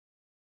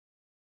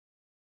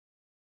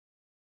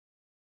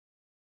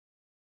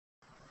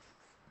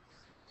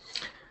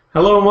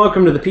Hello and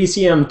welcome to the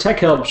PCM Tech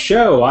Help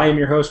Show. I am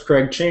your host,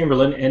 Craig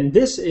Chamberlain, and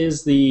this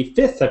is the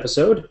 5th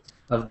episode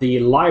of the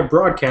live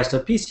broadcast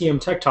of PCM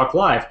Tech Talk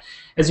Live.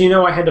 As you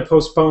know, I had to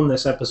postpone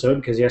this episode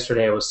because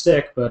yesterday I was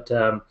sick, but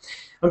I'm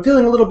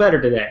feeling a little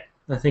better today.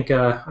 I think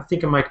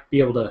I might be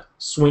able to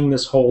swing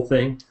this whole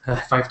thing.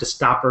 If I have to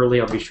stop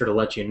early, I'll be sure to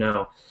let you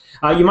know.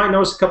 You might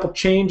notice a couple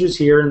changes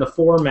here in the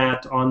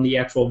format on the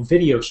actual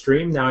video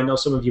stream. Now, I know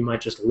some of you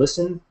might just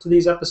listen to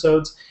these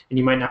episodes, and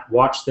you might not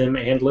watch them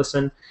and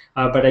listen,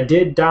 but I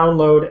did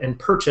download and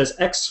purchase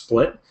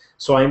XSplit,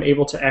 so I'm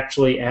able to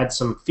actually add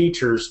some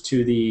features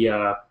to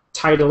the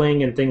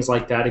titling and things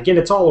like that. Again,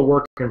 it's all a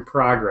work in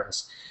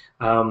progress.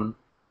 Now,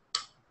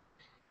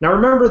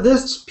 remember,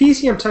 this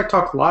PCM Tech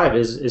Talk Live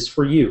is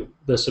for you,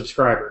 the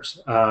subscribers,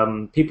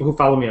 people who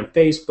follow me on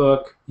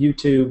Facebook,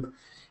 YouTube,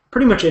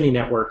 pretty much any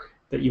network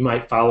that you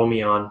might follow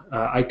me on.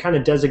 I kind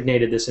of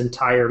designated this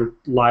entire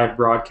live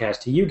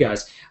broadcast to you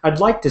guys. I'd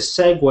like to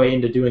segue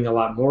into doing a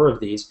lot more of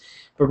these,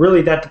 but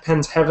really that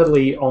depends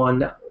heavily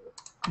on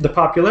the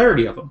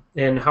popularity of them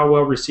and how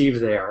well received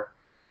they are.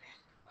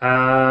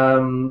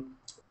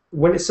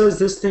 When it says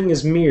this thing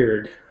is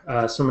mirrored,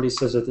 somebody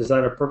says, is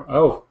that a...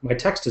 Oh, my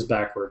text is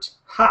backwards.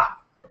 Ha!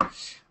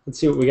 Let's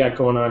see what we got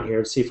going on here.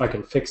 Let's see if I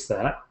can fix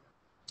that.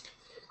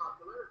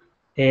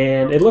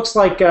 And it looks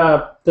like,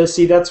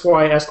 see, that's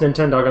why Ask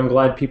Nintendog, I'm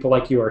glad people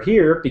like you are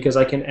here, because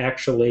I can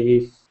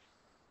actually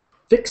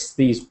fix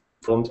these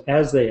problems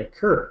as they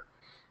occur.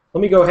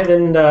 Let me go ahead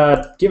and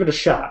give it a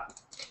shot.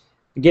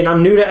 Again,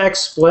 I'm new to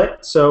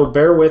XSplit, so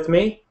bear with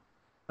me.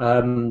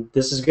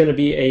 This is going to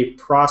be a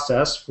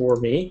process for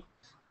me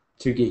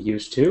to get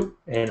used to,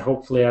 and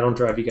hopefully I don't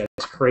drive you guys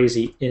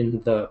crazy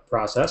in the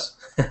process.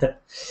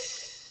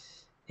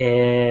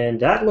 And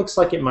that looks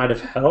like it might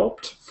have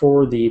helped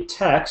for the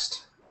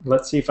text.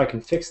 Let's see if I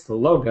can fix the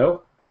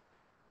logo.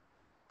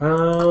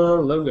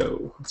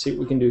 Logo. Let's see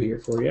what we can do here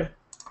for you.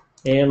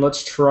 And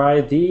let's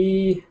try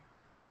the...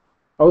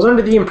 I was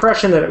under the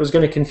impression that it was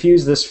going to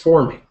confuse this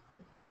for me.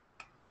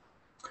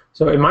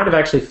 So it might have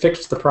actually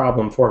fixed the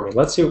problem for me.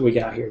 Let's see what we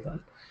got here then.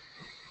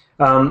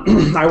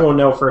 I won't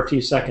know for a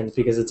few seconds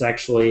because it's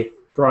actually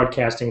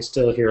broadcasting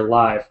still here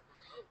live.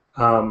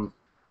 Let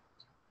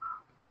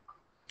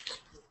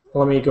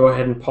me go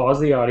ahead and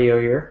pause the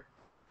audio here.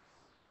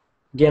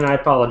 Again, I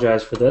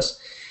apologize for this.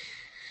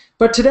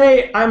 But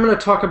today I'm going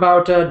to talk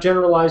about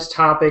generalized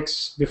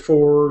topics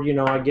before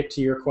I get to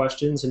your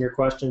questions. And your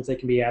questions, they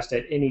can be asked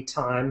at any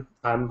time.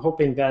 I'm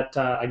hoping that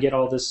I get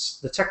all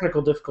the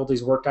technical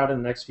difficulties worked out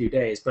in the next few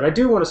days. But I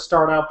do want to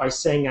start out by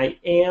saying I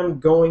am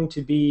going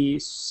to be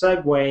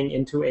segueing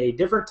into a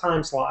different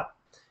time slot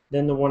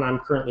than the one I'm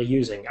currently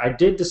using. I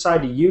did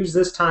decide to use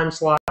this time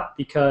slot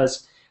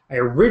because I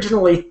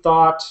originally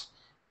thought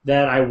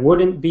that I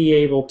would be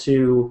able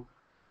to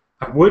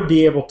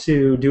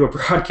do a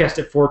broadcast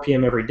at 4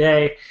 p.m. every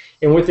day,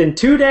 and within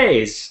 2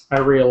 days, I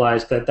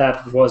realized that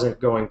that wasn't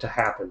going to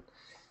happen.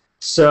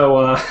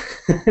 So,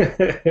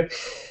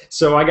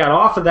 so I got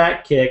off of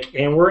that kick,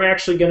 and we're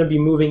actually going to be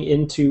moving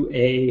into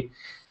a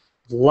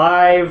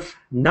live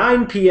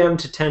 9 p.m.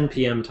 to 10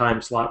 p.m.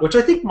 time slot, which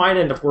I think might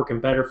end up working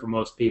better for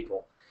most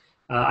people.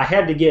 I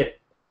had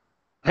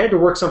to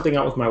work something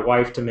out with my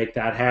wife to make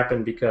that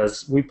happen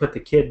because we put the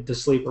kid to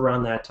sleep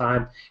around that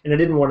time, and I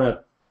didn't want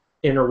to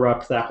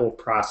interrupt that whole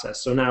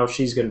process. So now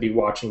she's going to be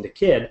watching the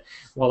kid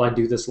while I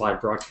do this live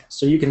broadcast.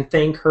 So you can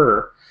thank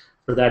her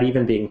for that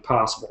even being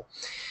possible.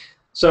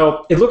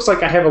 So it looks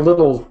like I have a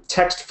little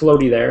text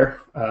floaty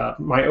there.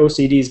 My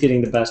OCD is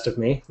getting the best of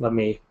me. Let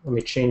me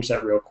change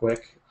that real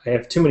quick. I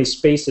have too many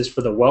spaces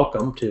for the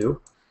welcome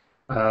to,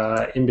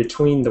 in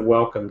between the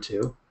welcome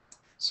to.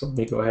 So let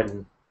me go ahead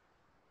and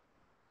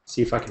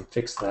see if I can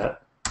fix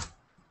that.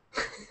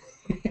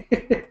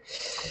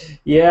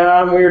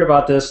 Yeah, I'm weird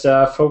about this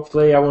stuff.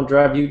 Hopefully I won't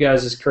drive you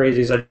guys as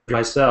crazy as I do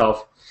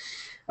myself.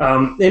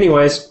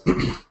 Anyways,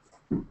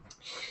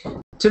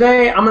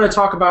 today I'm going to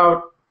talk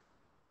about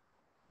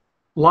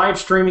live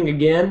streaming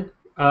again.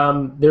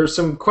 There's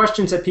some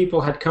questions that people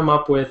had come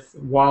up with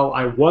while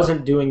I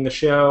wasn't doing the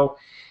show.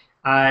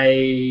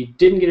 I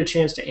didn't get a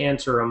chance to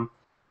answer them.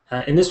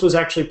 And this was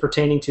actually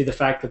pertaining to the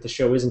fact that the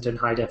show isn't in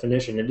high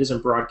definition. It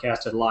isn't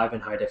broadcasted live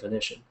in high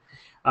definition.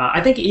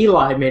 I think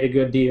Eli made a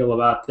good deal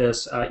about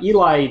this.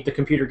 Eli, the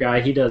computer guy,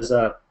 he does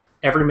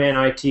Everyman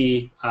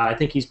IT. I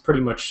think he's pretty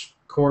much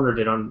cornered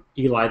it on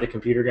Eli, the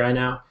computer guy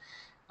now.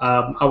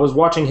 I was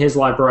watching his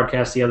live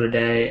broadcast the other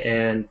day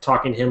and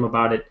talking to him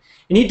about it.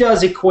 And he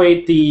does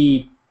equate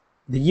the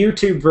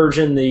YouTube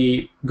version,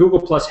 the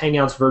Google Plus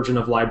Hangouts version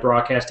of live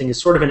broadcasting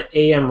is sort of an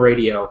AM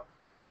radio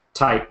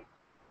type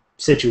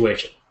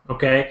situation,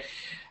 okay?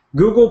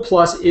 Google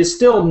Plus is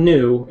still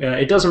new.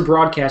 It doesn't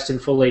broadcast in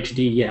full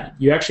HD yet.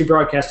 You actually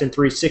broadcast in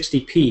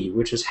 360p,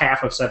 which is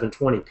half of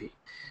 720p.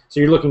 So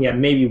you're looking at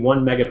maybe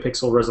 1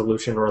 megapixel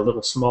resolution or a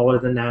little smaller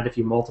than that if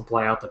you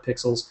multiply out the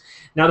pixels.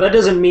 Now that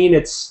doesn't mean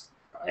it's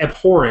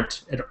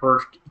abhorrent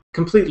or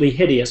completely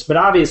hideous, but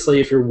obviously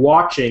if you're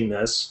watching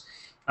this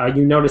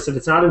you notice that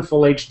it's not in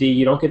full HD.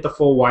 You don't get the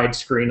full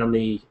widescreen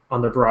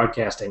on the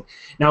broadcasting.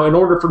 Now, in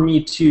order for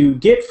me to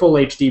get full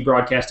HD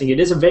broadcasting, it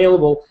is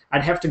available.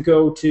 I'd have to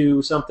go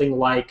to something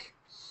like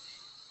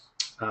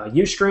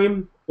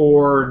Ustream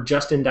or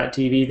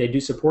Justin.tv. They do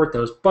support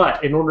those,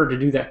 but in order to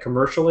do that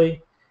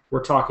commercially,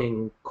 we're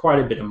talking quite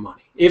a bit of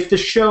money. If the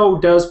show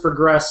does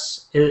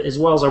progress as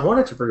well as I want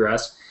it to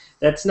progress,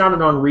 that's not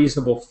an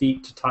unreasonable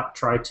feat to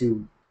try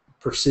to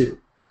pursue.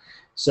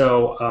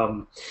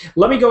 So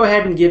let me go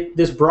ahead and get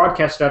this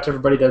broadcast out to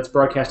everybody that's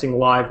broadcasting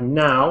live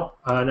now.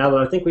 Now that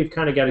I think we've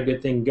kind of got a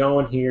good thing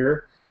going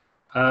here.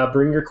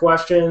 Bring your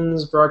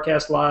questions,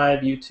 broadcast live,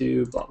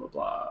 YouTube, blah, blah,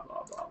 blah,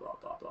 blah, blah, blah,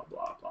 blah, blah,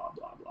 blah, blah,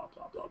 blah, blah,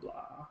 blah, blah,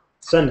 blah.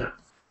 Send that.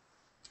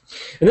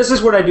 And this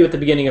is what I do at the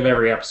beginning of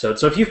every episode.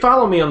 So if you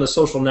follow me on the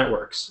social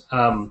networks,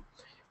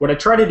 what I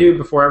try to do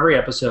before every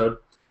episode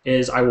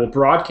is I will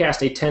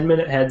broadcast a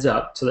 10-minute heads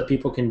up so that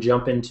people can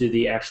jump into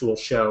the actual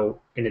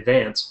show in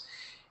advance.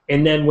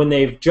 And then when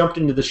they've jumped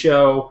into the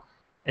show,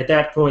 at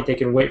that point they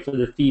can wait for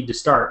the feed to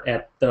start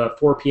at the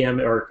 4 p.m.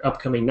 or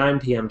upcoming 9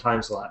 p.m.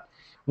 time slot.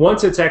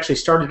 Once it's actually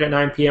started at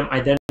 9 p.m., I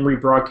then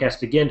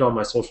rebroadcast again to all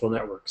my social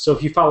networks. So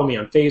if you follow me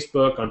on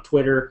Facebook, on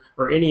Twitter,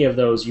 or any of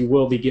those, you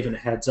will be given a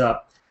heads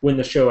up when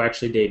the show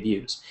actually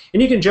debuts.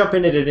 And you can jump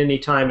in it at any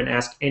time and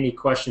ask any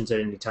questions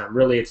at any time.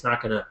 Really, it's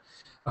not going to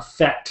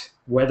affect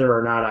whether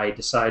or not I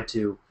decide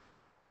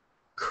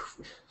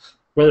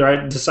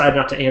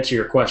not to answer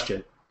your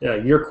question.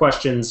 Your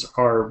questions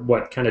are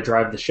what kind of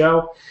drive the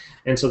show,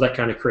 and so that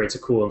kind of creates a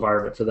cool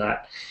environment for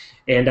that.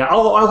 And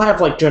I'll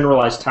have like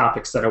generalized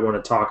topics that I want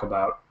to talk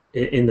about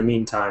in the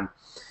meantime.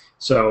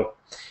 So,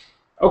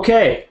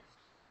 okay,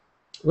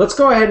 let's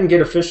go ahead and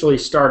get officially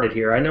started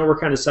here. I know we're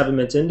kind of 7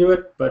 minutes into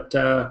it, but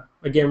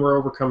again, we're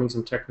overcoming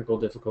some technical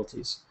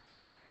difficulties.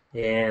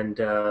 And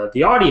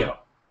the audio.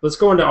 Let's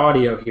go into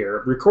audio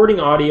here. Recording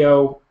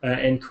audio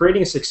and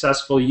creating a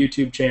successful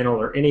YouTube channel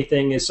or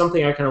anything is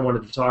something I kind of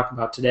wanted to talk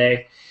about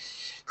today.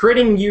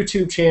 Creating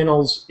YouTube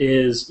channels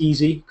is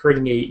easy.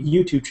 Creating a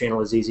YouTube channel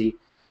is easy.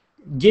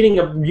 Getting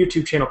a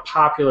YouTube channel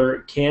popular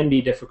can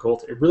be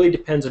difficult. It really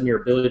depends on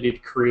your ability to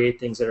create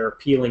things that are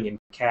appealing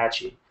and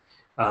catchy.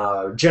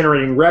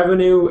 Generating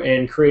revenue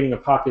and creating a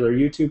popular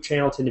YouTube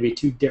channel tend to be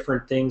two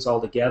different things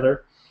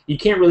altogether. You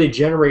can't really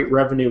generate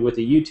revenue with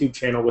a YouTube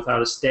channel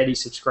without a steady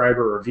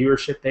subscriber or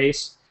viewership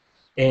base.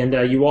 And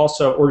you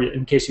also, or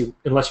unless you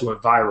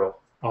went viral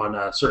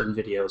on certain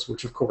videos,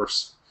 which of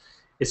course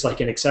it's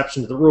like an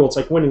exception to the rule. It's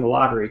like winning the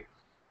lottery.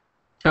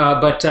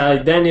 But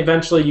then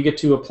eventually you get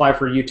to apply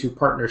for a YouTube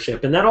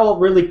partnership. And that all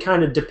really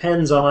kind of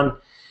depends on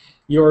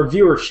your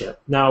viewership.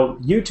 Now,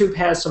 YouTube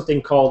has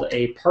something called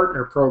a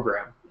partner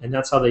program, and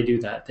that's how they do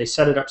that. They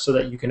set it up so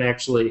that you can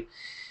actually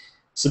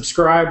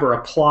subscribe or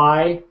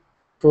apply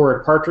for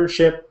a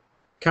partnership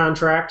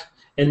contract,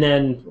 and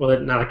then, well,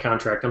 not a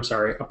contract, I'm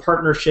sorry, a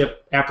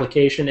partnership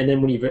application, and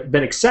then when you've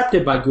been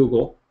accepted by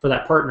Google for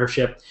that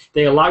partnership,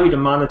 they allow you to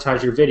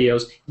monetize your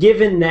videos,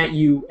 given that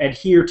you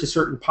adhere to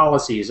certain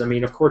policies. I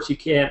mean, of course, you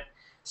can't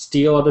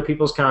steal other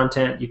people's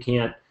content, you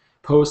can't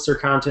post their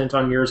content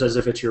on yours as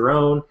if it's your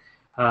own.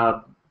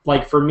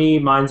 Like for me, a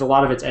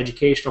lot of it's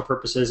educational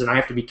purposes, and I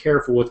have to be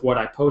careful with what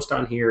I post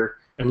on here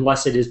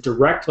unless it is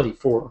directly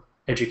for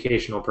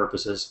educational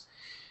purposes.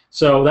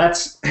 So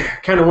that's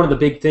kind of one of the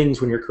big things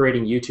when you're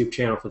creating a YouTube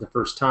channel for the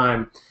first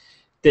time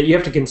that you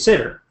have to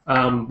consider.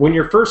 When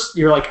you're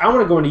like, I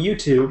want to go into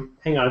YouTube.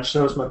 Hang on, I just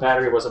noticed my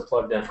battery wasn't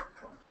plugged in.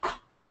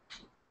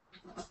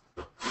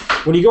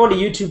 When you go into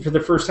YouTube for the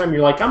first time,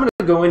 you're like, I'm going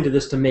to go into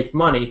this to make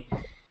money.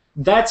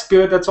 That's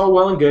good. That's all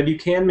well and good. You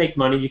can make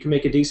money. You can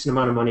make a decent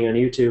amount of money on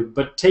YouTube.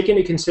 But take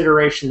into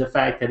consideration the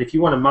fact that if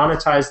you want to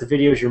monetize the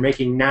videos you're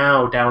making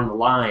now down the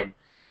line,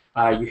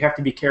 you have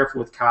to be careful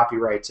with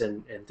copyrights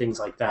and things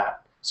like that.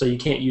 So you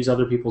can't use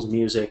other people's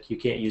music, you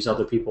can't use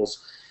other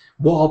people's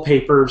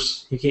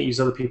wallpapers, you can't use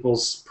other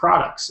people's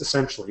products,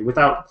 essentially,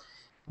 without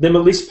them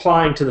at least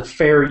applying to the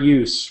fair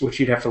use, which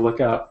you'd have to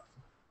look up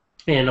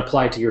and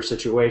apply to your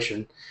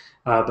situation.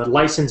 But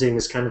licensing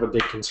is kind of a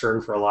big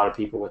concern for a lot of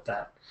people with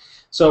that.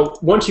 So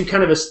once you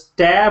kind of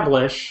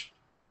establish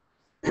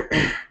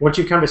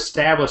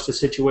a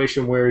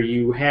situation where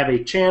you have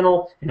a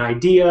channel, an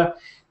idea,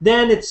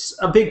 then it's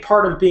a big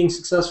part of being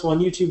successful on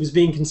YouTube is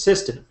being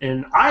consistent.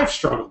 And I've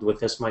struggled with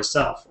this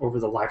myself over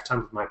the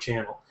lifetime of my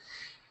channel.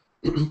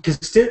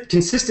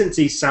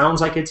 Consistency sounds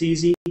like it's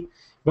easy,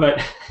 but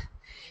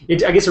I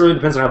guess it really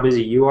depends on how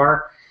busy you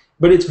are.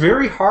 But it's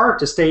very hard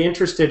to stay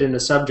interested in a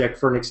subject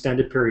for an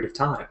extended period of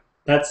time.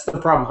 That's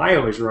the problem I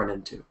always run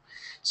into.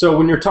 So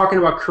when you're talking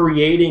about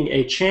creating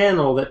a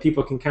channel that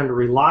people can kind of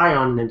rely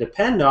on and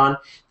depend on,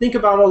 think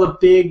about all the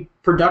big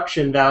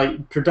production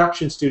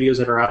studios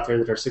that are out there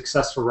that are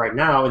successful right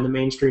now in the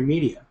mainstream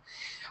media.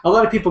 A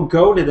lot of people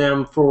go to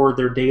them for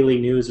their daily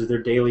news or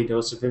their daily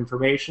dose of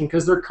information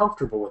because they're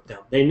comfortable with them.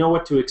 They know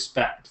what to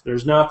expect.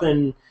 There's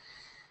nothing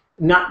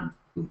I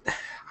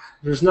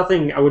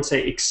would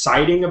say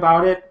exciting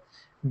about it,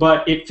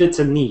 but it fits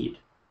a need.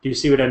 Do you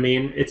see what I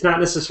mean? It's not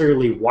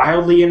necessarily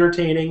wildly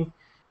entertaining,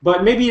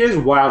 but maybe it is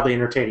wildly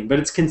entertaining, but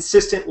it's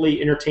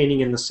consistently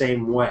entertaining in the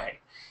same way.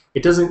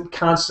 It doesn't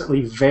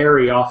constantly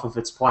vary off of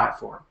its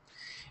platform.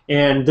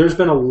 And there's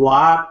been a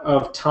lot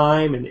of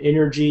time and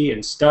energy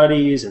and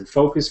studies and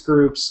focus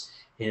groups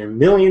and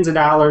millions of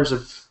dollars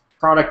of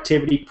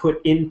productivity put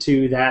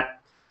into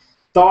that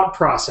thought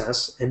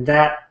process and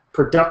that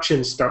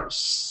production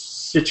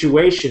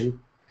situation,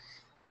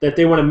 that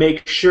they want to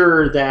make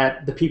sure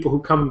that the people who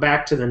come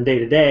back to them day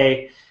to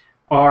day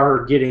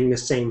are getting the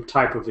same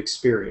type of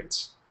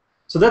experience.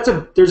 So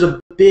there's a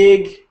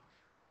big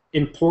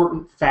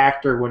important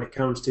factor when it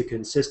comes to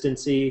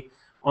consistency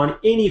on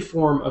any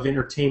form of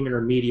entertainment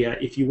or media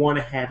if you want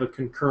to have a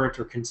concurrent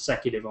or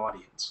consecutive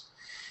audience.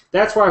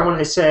 That's why when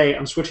I say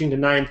I'm switching to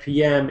 9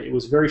 p.m., it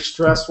was very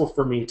stressful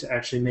for me to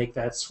actually make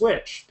that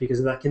switch because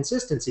of that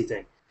consistency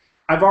thing.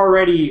 I've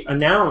already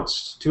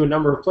announced to a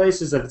number of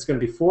places that it's going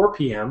to be 4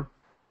 p.m.,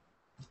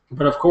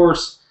 but of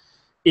course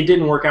it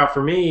didn't work out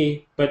for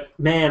me. But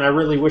man, I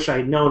really wish I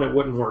had known it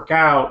wouldn't work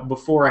out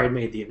before I had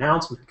made the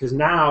announcement, because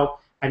now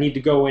I need to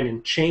go in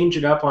and change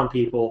it up on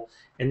people,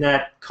 and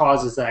that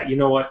causes that, you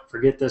know what,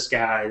 forget this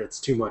guy,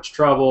 that's too much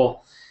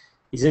trouble,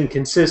 he's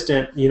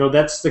inconsistent. You know,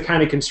 that's the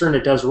kind of concern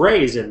it does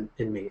raise in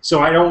me.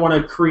 So I don't want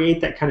to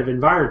create that kind of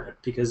environment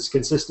because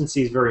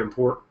consistency is very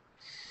important.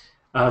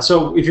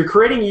 So if you're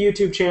creating a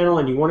YouTube channel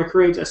and you want to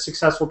create a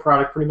successful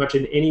product pretty much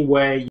in any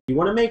way, you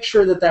want to make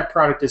sure that that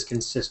product is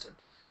consistent.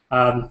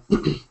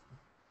 The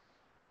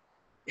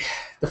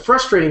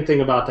frustrating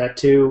thing about that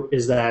too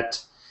is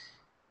that,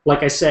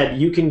 like I said,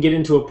 you can get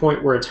into a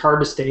point where it's hard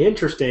to stay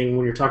interesting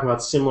when you're talking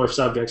about similar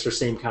subjects or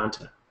same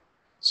content.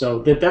 So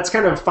that's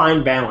kind of a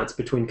fine balance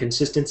between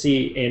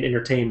consistency and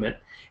entertainment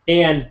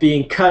and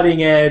being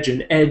cutting edge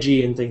and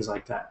edgy and things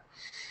like that.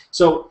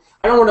 So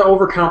I don't want to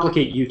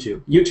overcomplicate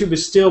YouTube. YouTube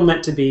is still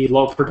meant to be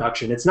low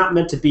production. It's not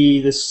meant to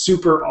be this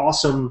super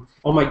awesome,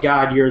 oh my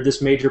God, you're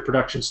this major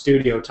production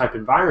studio type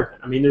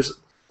environment. I mean,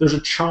 there's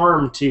a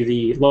charm to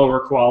the lower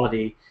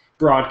quality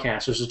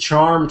broadcast. There's a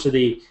charm to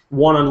the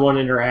one-on-one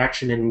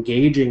interaction and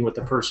engaging with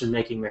the person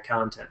making the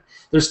content.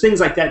 There's things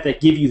like that that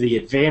give you the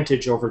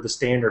advantage over the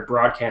standard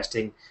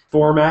broadcasting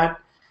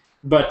format,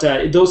 but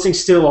those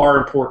things still are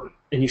important,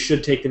 and you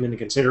should take them into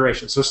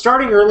consideration. So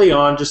starting early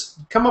on, just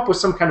come up with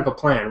some kind of a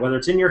plan, whether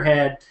it's in your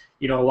head.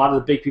 You know, a lot of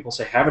the big people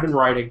say have it in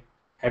writing,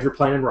 have your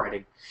plan in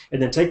writing,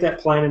 and then take that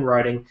plan in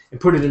writing and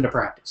put it into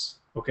practice,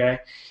 okay?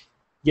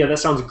 Yeah, that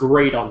sounds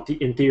great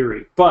in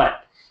theory,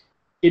 but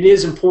it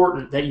is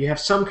important that you have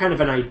some kind of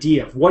an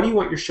idea of what do you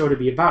want your show to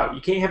be about.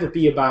 You can't have it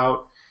be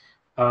about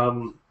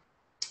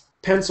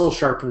pencil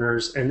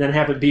sharpeners and then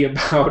have it be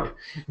about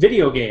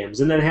video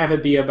games and then have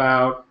it be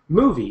about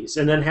movies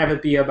and then have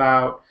it be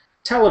about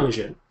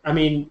television. I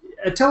mean,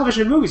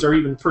 television and movies are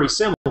even pretty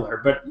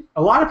similar, but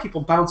a lot of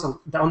people bounce on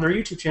their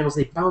YouTube channels,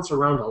 they bounce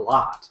around a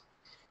lot.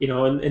 You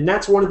know, and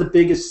that's one of the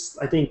biggest,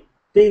 I think,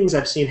 things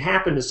I've seen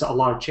happen to a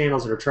lot of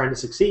channels that are trying to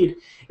succeed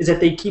is that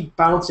they keep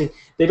bouncing.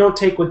 They don't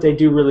take what they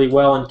do really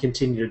well and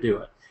continue to do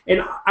it.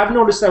 And I've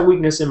noticed that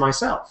weakness in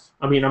myself.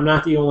 I mean, I'm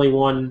not the only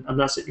one. I'm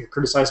not sitting here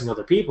criticizing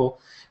other people,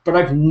 but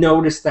I've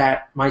noticed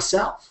that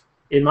myself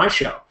in my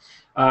show.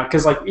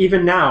 Because like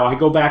even now, I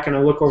go back and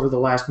I look over the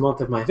last month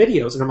of my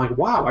videos, and I'm like,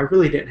 wow, I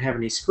really didn't have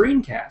any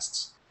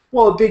screencasts.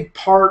 Well, a big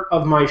part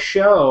of my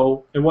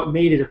show and what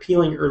made it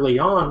appealing early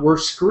on were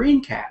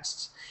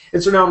screencasts.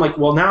 And so now I'm like,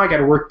 well, now I got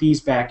to work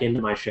these back into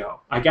my show.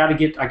 I got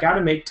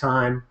to make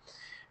time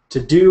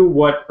to do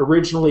what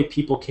originally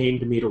people came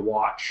to me to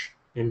watch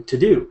and to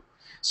do.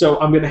 So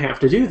I'm going to have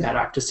to do that.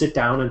 I have to sit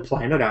down and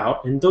plan it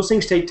out, and those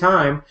things take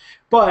time.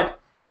 But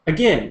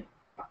again,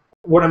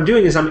 what I'm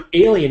doing is I'm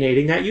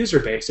alienating that user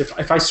base.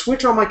 If I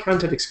switch all my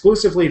content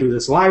exclusively to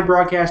this live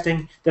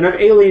broadcasting, then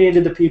I've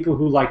alienated the people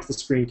who like the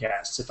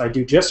screencasts. If I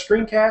do just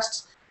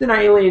screencasts, then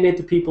I alienate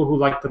the people who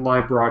like the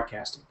live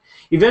broadcasting.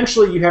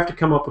 Eventually, you have to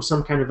come up with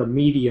some kind of a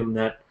medium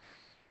that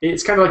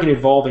it's kind of like an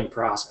evolving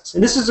process.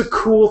 And this is a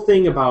cool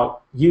thing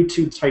about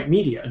YouTube-type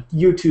media,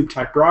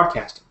 YouTube-type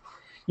broadcasting.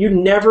 You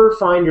never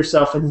find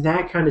yourself in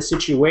that kind of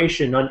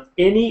situation on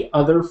any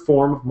other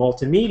form of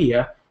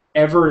multimedia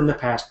ever in the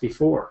past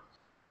before.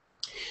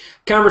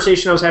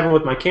 Conversation I was having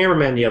with my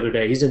cameraman the other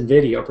day. He's in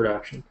video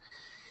production.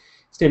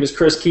 His name is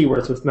Chris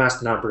Keyworth with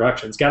Mastodon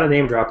Productions. Got to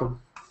name drop him.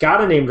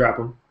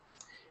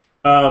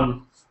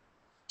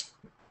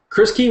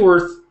 Chris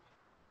Keyworth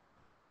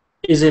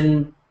is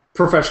in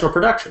professional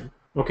production.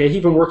 Okay, he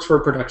even works for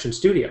a production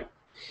studio.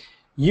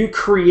 You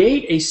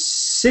create a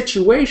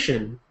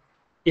situation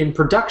in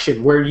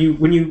production where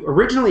when you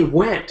originally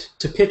went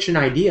to pitch an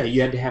idea,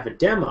 you had to have a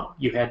demo,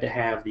 you had to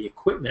have the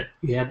equipment,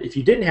 if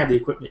you didn't have the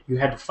equipment, you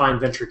had to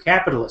find venture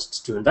capitalists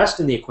to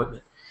invest in the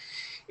equipment.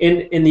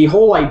 And the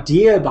whole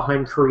idea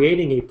behind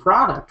creating a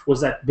product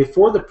was that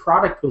before the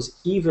product was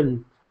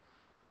even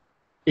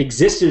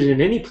existed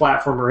in any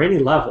platform or any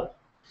level,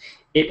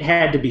 it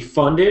had to be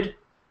funded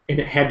and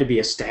it had to be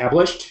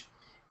established,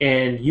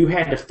 and you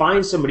had to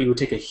find somebody who would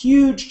take a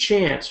huge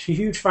chance, a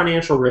huge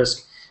financial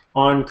risk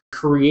on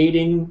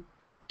taking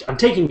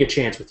a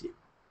chance with you,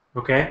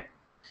 okay?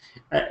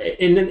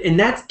 And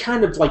that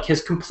kind of like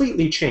has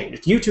completely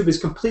changed. YouTube has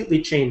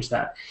completely changed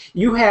that.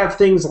 You have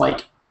things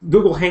like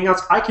Google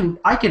Hangouts.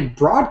 I can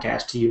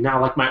broadcast to you now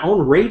like my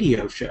own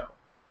radio show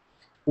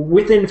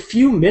within a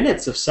few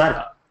minutes of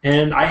setup.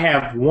 And I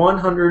have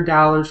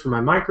 $100 for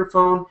my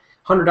microphone,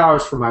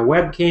 $100 for my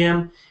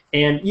webcam,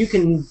 and you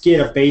can get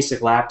a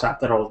basic laptop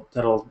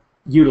that'll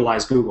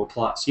utilize Google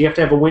Plus. You have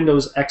to have a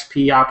Windows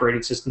XP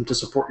operating system to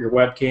support your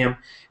webcam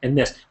and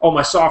this. Oh,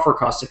 my software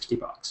costs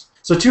 $60.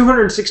 So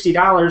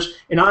 $260,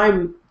 and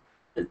I'm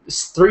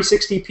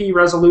 360p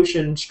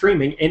resolution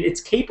streaming, and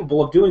it's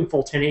capable of doing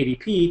full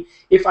 1080p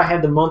if I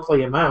had the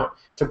monthly amount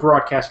to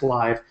broadcast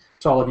live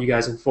to all of you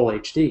guys in full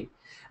HD.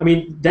 I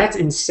mean, that's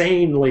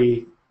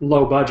insanely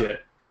low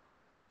budget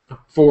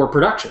for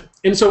production.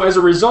 And so as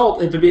a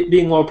result of it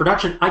being low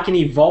production, I can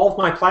evolve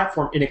my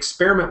platform and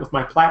experiment with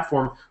my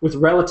platform with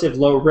relative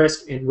low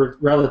risk and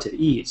relative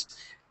ease.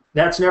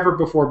 That's never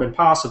before been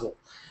possible.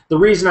 The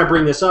reason I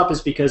bring this up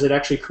is because it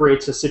actually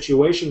creates a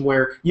situation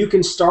where you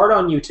can start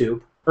on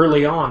YouTube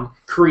early on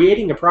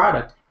creating a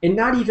product and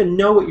not even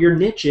know what your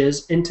niche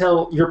is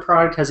until your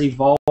product has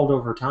evolved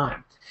over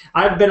time.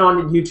 I've been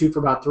on YouTube for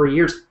about 3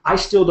 years. I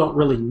still don't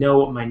really know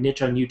what my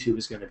niche on YouTube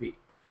is going to be.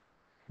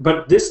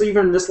 But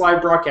even this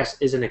live broadcast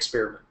is an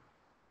experiment.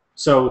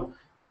 So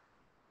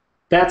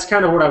that's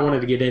kind of what I wanted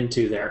to get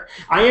into there.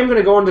 I am going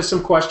to go into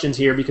some questions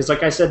here because,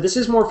 like I said, this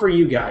is more for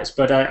you guys.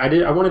 But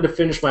I wanted to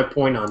finish my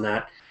point on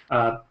that.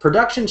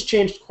 Production's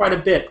changed quite a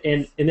bit,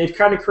 and they've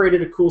kind of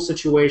created a cool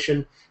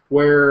situation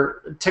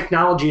where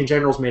technology in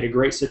general has made a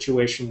great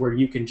situation where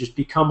you can just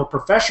become a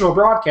professional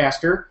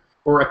broadcaster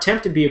or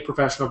attempt to be a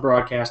professional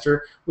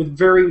broadcaster with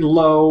very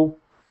low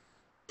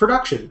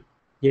production,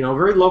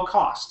 very low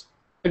cost.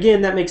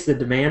 Again, that makes the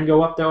demand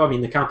go up, though. I mean,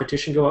 the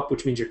competition go up,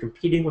 which means you're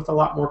competing with a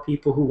lot more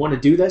people who want to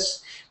do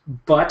this,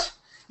 but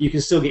you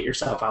can still get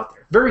yourself out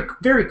there. Very,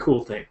 very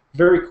cool thing.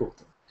 Very cool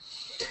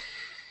thing.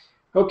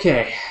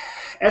 Okay.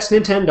 S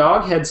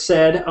Nintendog had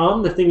said,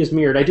 the thing is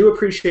mirrored. I do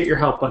appreciate your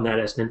help on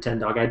that, S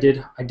Nintendog.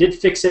 I did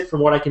fix it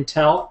from what I can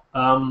tell.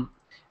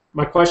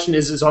 My question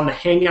is on the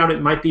Hangout, it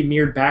might be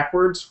mirrored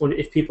backwards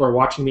if people are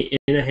watching me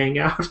in a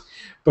Hangout.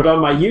 But on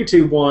my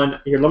YouTube one,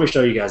 here, let me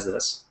show you guys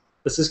this.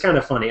 This is kind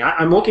of funny.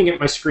 I'm looking at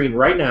my screen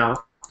right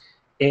now,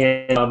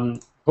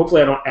 and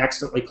hopefully I don't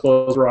accidentally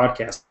close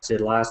broadcast as I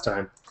did last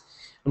time.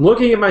 I'm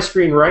looking at my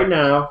screen right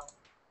now,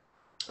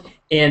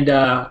 and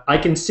I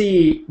can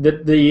see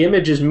that the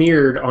image is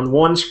mirrored on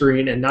one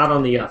screen and not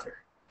on the other.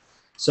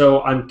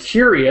 So I'm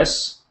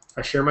curious.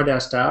 I share my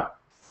desktop.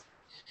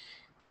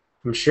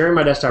 I'm sharing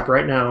my desktop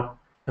right now.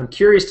 I'm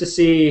curious to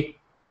see.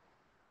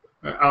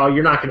 Oh,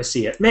 you're not going to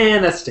see it.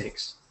 Man, that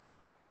stinks.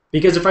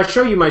 Because if I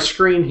show you my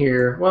screen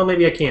here, well,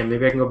 maybe I can.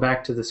 Maybe I can go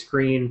back to the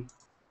screen.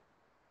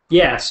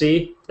 Yeah,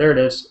 see? There it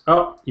is.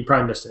 Oh, you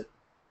probably missed it.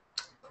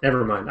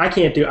 Never mind. I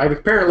can't do.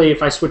 Apparently,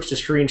 if I switch to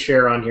screen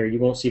share on here, you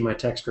won't see my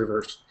text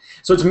reversed.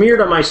 So it's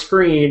mirrored on my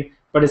screen,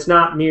 but it's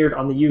not mirrored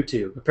on the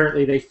YouTube.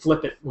 Apparently, they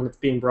flip it when it's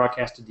being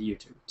broadcasted to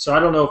YouTube. So I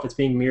don't know if it's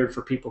being mirrored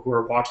for people who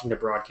are watching the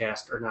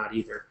broadcast or not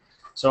either.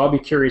 So I'll be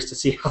curious to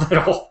see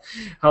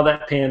how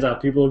that pans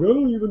out. People are like, I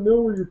don't even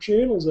know where your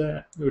channel's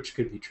at, which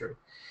could be true.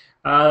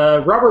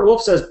 Robert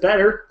Wolf says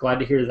better. Glad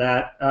to hear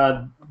that.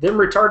 Them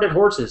Retarded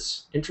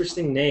Horses.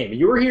 Interesting name.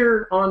 You were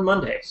here on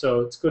Monday,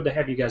 so it's good to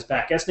have you guys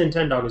back. S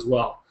Nintendog as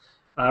well.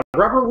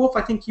 Robert Wolf,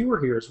 I think you were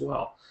here as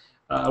well.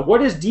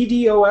 What is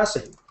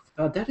DDoSing?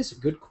 That is a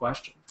good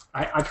question.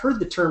 I've heard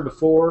the term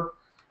before.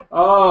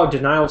 Oh,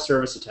 denial of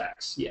service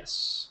attacks.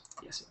 Yes.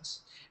 Yes, yes.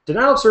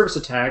 Denial of service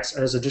attacks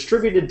as a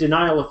distributed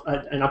denial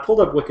of, and I pulled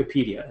up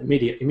Wikipedia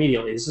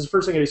immediately. This is the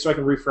first thing I do so I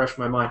can refresh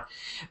my mind.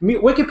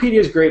 Wikipedia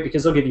is great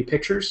because they'll give you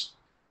pictures.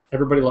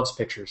 Everybody loves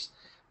pictures.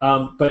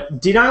 But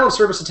denial of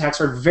service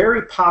attacks are a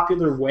very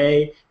popular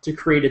way to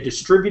create a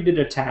distributed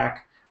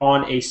attack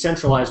on a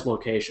centralized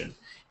location.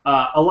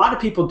 A lot of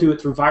people do it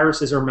through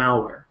viruses or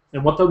malware.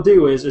 And what they'll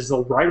do is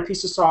they'll write a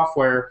piece of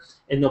software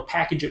and they'll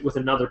package it with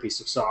another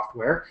piece of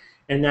software.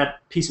 And that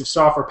piece of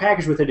software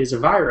packaged with it is a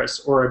virus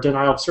or a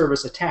denial of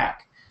service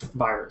attack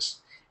virus.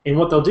 And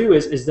what they'll do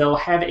is they'll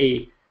have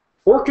a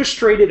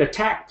orchestrated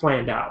attack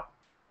planned out.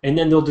 And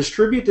then they'll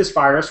distribute this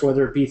virus,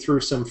 whether it be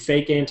through some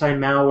fake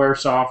anti-malware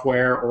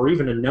software or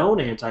even a known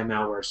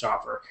anti-malware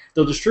software.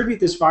 They'll distribute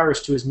this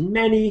virus to as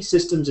many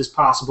systems as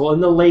possible,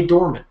 and they'll lay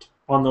dormant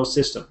on those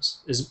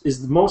systems,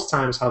 is most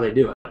times how they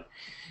do it.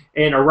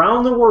 And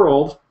around the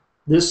world,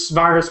 this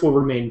virus will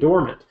remain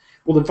dormant.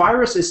 Well, the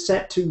virus is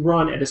set to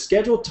run at a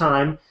scheduled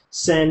time,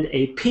 send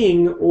a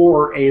ping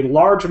or a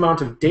large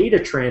amount of data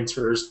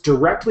transfers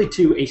directly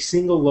to a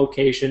single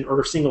location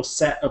or a single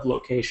set of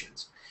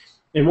locations.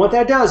 And what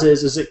that does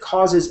is it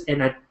causes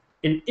an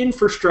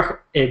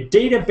infrastructure, a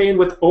data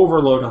bandwidth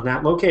overload on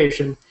that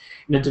location,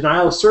 and a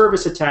denial of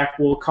service attack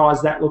will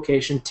cause that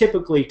location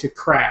typically to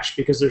crash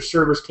because their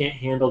servers can't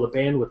handle the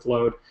bandwidth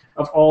load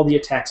of all the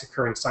attacks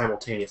occurring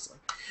simultaneously.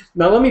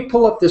 Now let me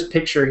pull up this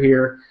picture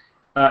here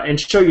and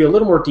show you a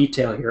little more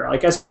detail here.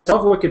 Like I said, I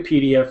love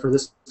Wikipedia for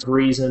this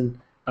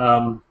reason.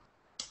 A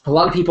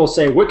lot of people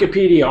say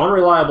Wikipedia,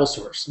 unreliable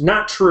source.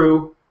 Not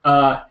true.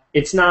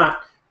 It's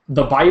not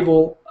the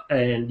Bible,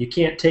 and you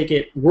can't take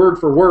it word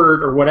for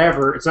word or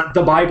whatever. It's not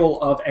the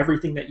Bible of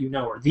everything that you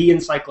know or the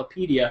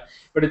encyclopedia,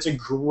 but it's a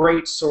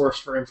great source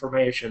for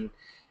information,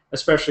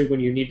 especially when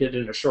you need it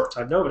in a short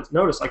time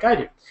notice like I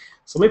do.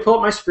 So let me pull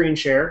up my screen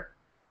share.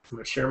 I'm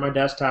going to share my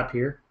desktop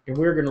here, and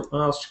we're going to,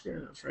 I'll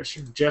share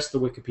just the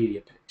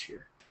Wikipedia page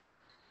here.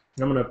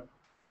 And I'm going to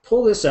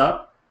pull this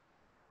up.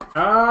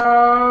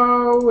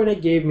 Oh, and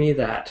it gave me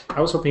that.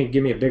 I was hoping it'd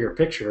give me a bigger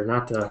picture,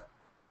 not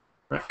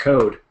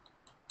code.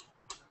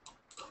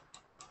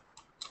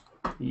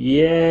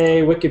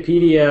 Yay,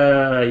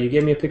 Wikipedia! You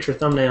gave me a picture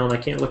thumbnail and I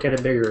can't look at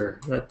it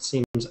bigger. That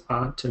seems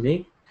odd to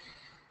me.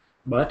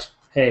 But,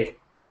 hey,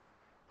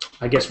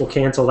 I guess we'll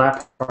cancel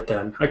that part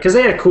then. Because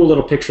they had a cool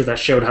little picture that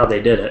showed how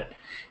they did it.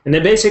 And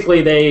then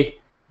basically they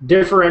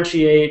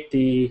differentiate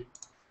the...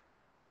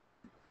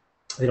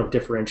 They don't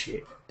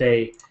differentiate.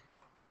 They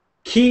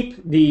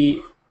keep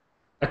the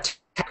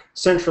attack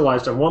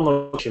centralized on one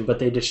location, but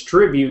they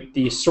distribute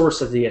the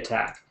source of the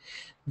attack.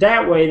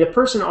 That way, the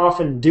person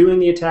often doing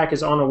the attack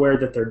is unaware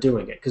that they're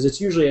doing it, because it's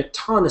usually a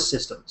ton of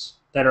systems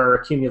that are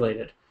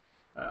accumulated.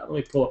 Let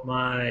me pull up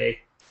my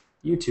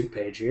YouTube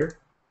page here.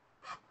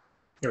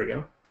 Here we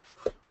go.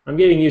 I'm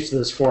getting used to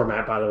this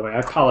format, by the way. I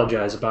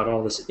apologize about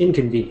all this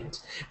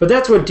inconvenience. But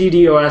that's what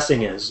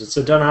DDoSing is. It's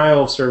a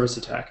denial of service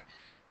attack.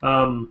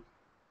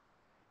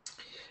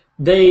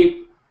 They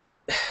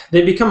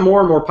become more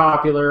and more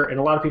popular, and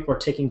a lot of people are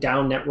taking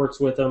down networks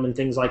with them and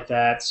things like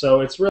that. So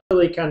it's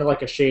really kind of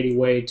like a shady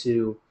way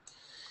to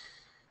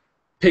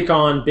pick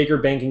on bigger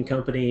banking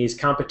companies.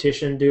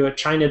 Competition do it.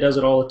 China does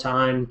it all the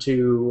time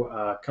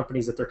to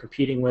companies that they're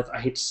competing with. I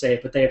hate to say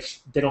it, but they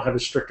don't have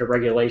as strict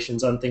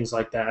regulations on things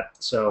like that.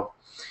 So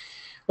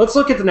let's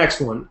look at the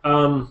next one.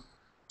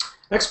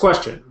 Next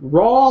question.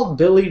 Raw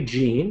Billy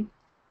Jean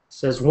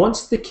says,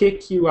 once they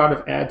kick you out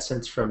of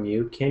AdSense from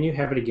you, can you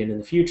have it again in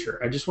the future?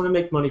 I just want to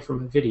make money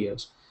from my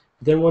videos.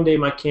 Then one day I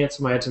might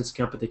cancel my AdSense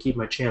account, but they keep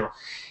my channel.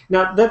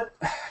 Now,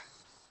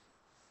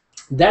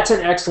 that's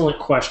an excellent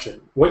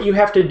question. What you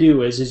have to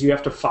do is you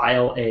have to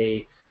file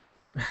a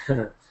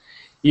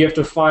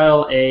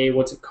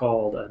what's it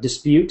called? A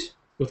dispute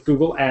with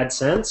Google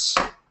AdSense.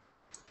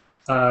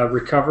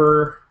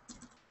 Recover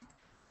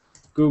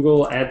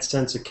Google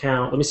AdSense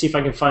account. Let me see if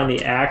I can find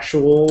the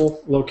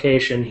actual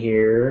location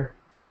here.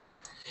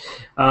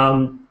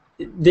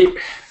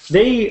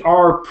 They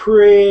are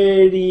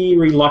pretty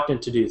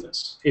reluctant to do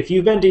this. If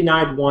you've been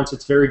denied once,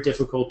 it's very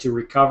difficult to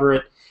recover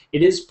it.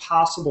 It is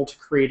possible to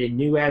create a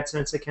new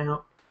AdSense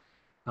account.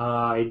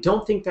 I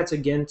don't think that's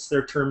against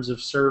their terms of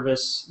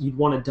service. You'd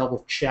want to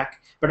double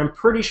check, but I'm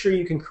pretty sure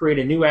you can create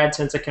a new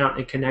AdSense account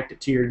and connect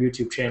it to your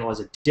YouTube channel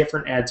as a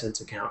different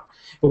AdSense account.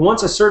 But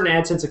once a certain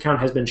AdSense account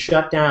has been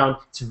shut down,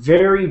 it's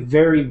very,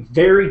 very,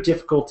 very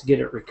difficult to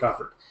get it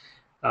recovered.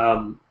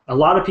 A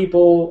lot of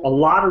people, a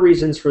lot of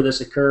reasons for this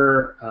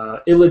occur.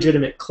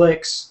 Illegitimate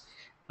clicks,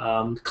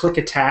 click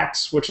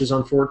attacks, which is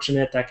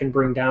unfortunate. That can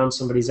bring down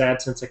somebody's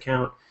AdSense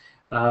account.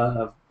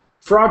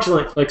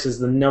 Fraudulent clicks is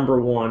the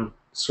 #1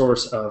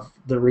 source of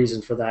the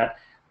reason for that.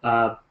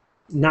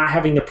 Not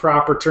having the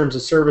proper terms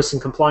of service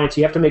and compliance.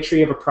 You have to make sure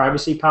you have a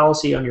privacy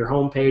policy on your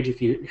homepage if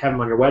you have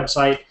them on your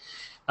website.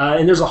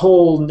 And there's a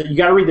whole, you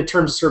got to read the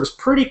terms of service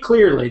pretty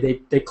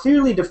clearly. They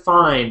clearly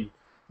define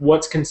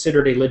what's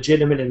considered a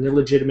legitimate and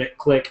illegitimate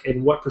click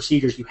and what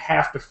procedures you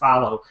have to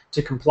follow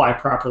to comply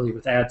properly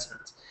with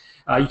AdSense.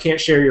 You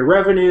can't share your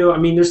revenue. I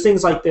mean, there's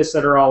things like this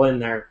that are all in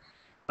there.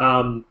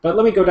 But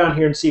let me go down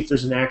here and see if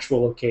there's an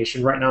actual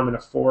location. Right now I'm in a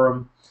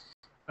forum.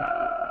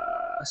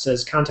 It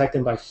says contact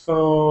them by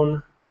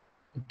phone.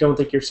 Don't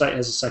think your site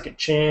has a second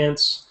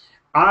chance.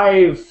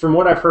 From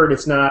what I've heard,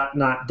 it's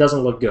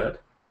doesn't look good.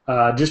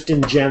 Just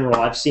in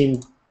general, I've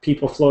seen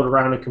people float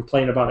around and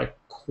complain about it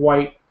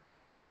quite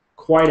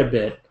a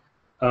bit.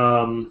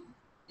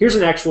 Here's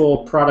an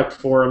actual product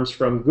forums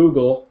from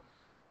Google.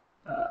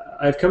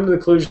 I've come to the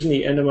conclusion at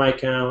the end of my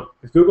account.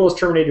 If Google has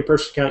terminated your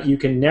personal account, you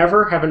can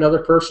never have another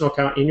personal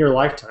account in your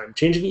lifetime.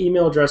 Changing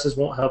email addresses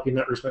won't help you in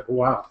that respect.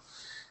 Wow,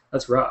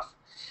 that's rough.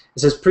 It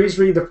says, please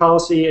read the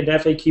policy and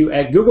FAQ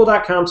at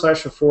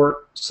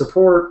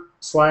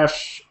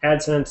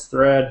google.com/support/AdSense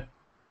thread.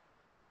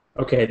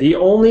 Okay, the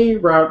only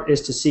route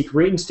is to seek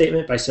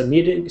reinstatement by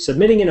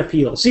submitting an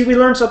appeal. See, we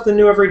learn something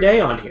new every day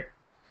on here.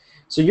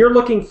 So you're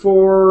looking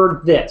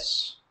for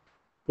this.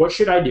 What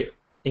should I do?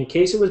 In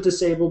case it was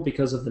disabled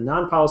because of the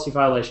non-policy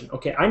violation.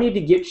 Okay, I need to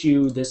get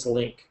you this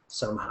link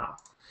somehow.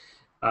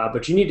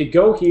 But you need to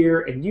go here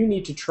and you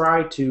need to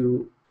try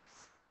to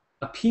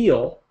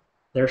appeal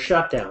their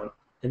shutdown.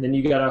 And then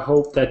you got to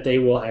hope that they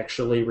will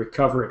actually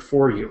recover it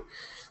for you.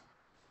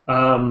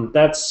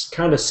 That's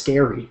kind of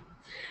scary.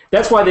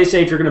 That's why they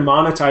say if you're going to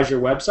monetize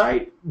your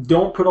website,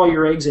 don't put all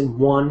your eggs in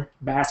one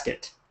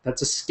basket.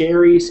 That's a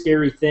scary,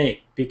 scary thing,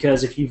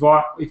 because if you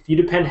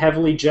depend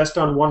heavily just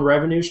on one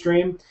revenue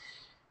stream,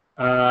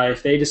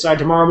 if they decide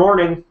tomorrow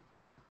morning,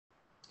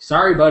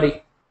 sorry,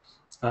 buddy,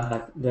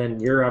 then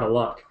you're out of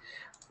luck.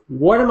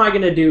 what am I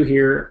going to do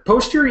here?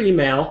 Post your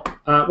email.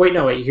 Wait,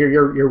 here,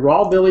 your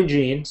raw Billie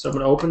Jean. So I'm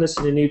going to open this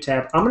in a new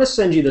tab. I'm going to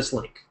send you this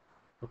link,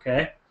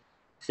 okay?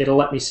 If it'll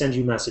let me send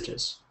you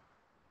messages,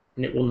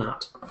 and it will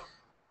not.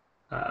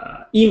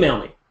 Email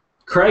me,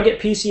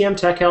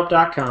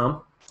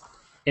 Craig@PCMTechHelp.com,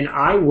 and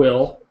I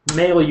will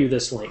mail you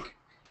this link.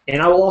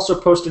 And I will also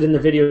post it in the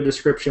video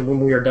description when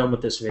we are done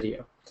with this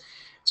video.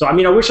 So, I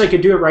mean, I wish I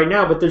could do it right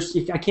now, but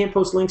I can't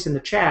post links in the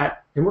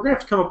chat, and we're going to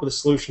have to come up with a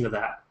solution to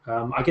that.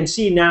 I can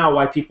see now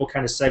why people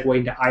kind of segue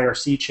into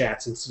IRC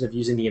chats instead of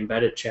using the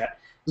embedded chat.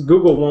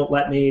 Google won't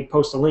let me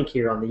post a link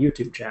here on the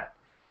YouTube chat.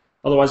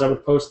 Otherwise, I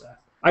would post that.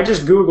 I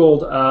just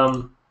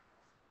Googled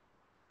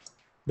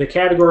the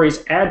categories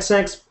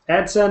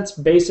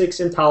AdSense, Basics,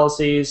 and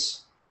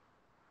Policies.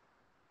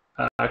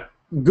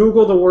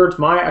 Google the words,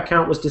 my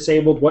account was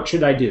disabled, what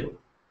should I do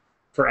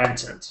for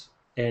AdSense?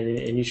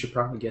 And you should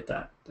probably get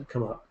that to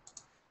come up.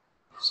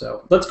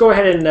 So let's go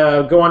ahead and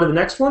go on to the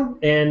next one.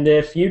 And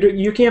if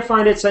you can't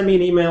find it, send me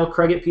an email,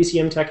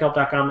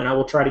 Craig@PCMTechHelp.com, and I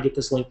will try to get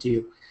this link to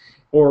you.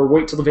 Or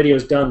wait till the video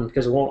is done,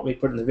 because it won't let me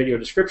put it in the video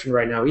description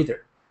right now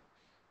either.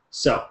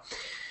 So,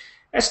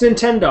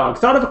 S910Dog,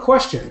 thought of a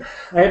question.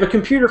 I have a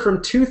computer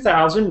from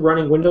 2000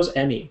 running Windows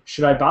ME.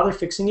 Should I bother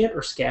fixing it or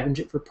scavenge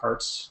it for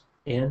parts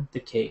and the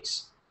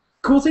case?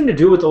 Cool thing to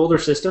do with older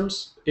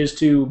systems is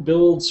to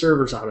build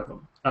servers out of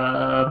them.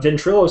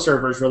 Ventrilo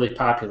server is really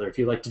popular if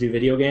you like to do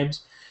video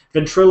games.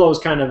 Ventrilo is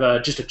kind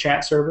of just a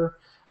chat server.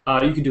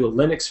 You can do a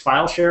Linux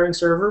file sharing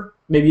server.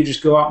 Maybe you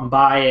just go out and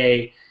buy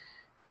a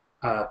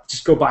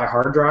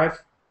hard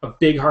drive, a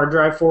big hard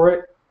drive for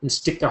it, and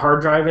stick the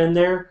hard drive in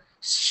there.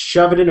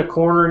 Shove it in a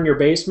corner in your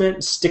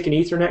basement, stick an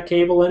Ethernet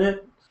cable in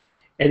it,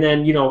 and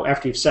then, you know,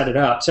 after you've set it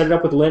up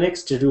with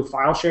Linux to do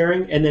file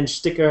sharing, and then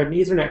stick an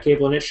Ethernet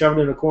cable in it, shove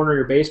it in a corner of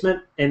your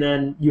basement, and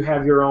then you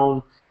have your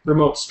own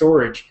remote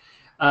storage.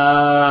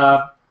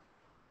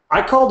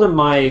 I called them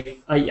I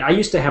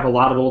used to have a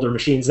lot of older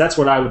machines. That's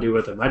what I would do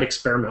with them. I'd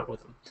experiment with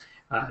them.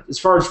 As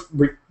far as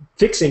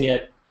fixing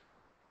it,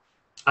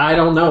 I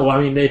don't know.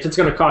 I mean, if it's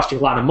going to cost you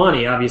a lot of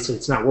money, obviously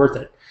it's not worth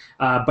it.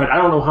 But I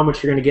don't know how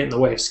much you're going to get in the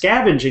way of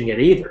scavenging it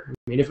either.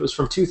 I mean, if it was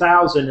from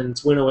 2000 and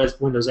it's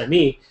Windows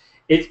ME,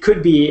 it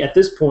could be, at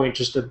this point,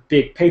 just a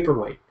big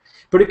paperweight.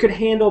 But it could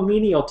handle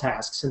menial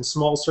tasks and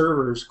small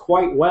servers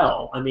quite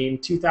well. I mean,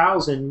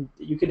 2000,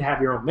 you could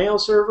have your own mail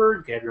server,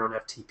 you could have your own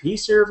FTP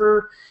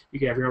server, you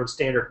could have your own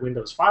standard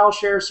Windows file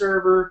share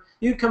server.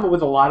 You could come up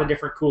with a lot of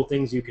different cool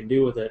things you can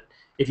do with it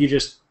if you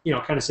just, you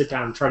know, kind of sit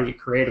down and try to get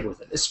creative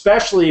with it,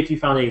 especially if you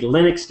found a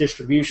Linux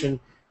distribution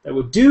that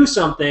would do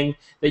something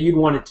that you'd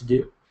want it to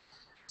do.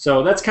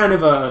 So that's kind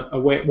of a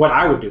way what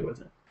I would do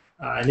with it.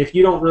 And if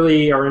you don't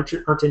really aren't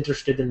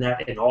interested in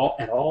that at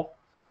all,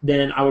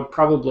 then I'd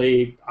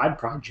probably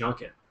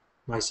junk it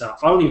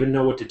myself. I don't even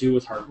know what to do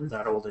with hardware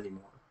that old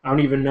anymore. I don't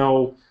even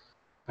know.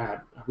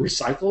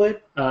 Recycle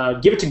it.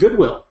 Give it to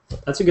Goodwill.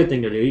 That's a good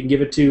thing to do. You can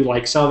give it to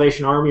like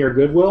Salvation Army or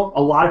Goodwill.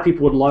 A lot of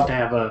people would love to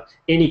have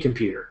any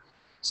computer.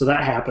 So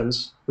that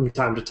happens from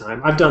time to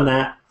time. I've done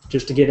that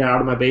just to get it out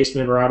of my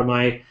basement or out of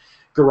my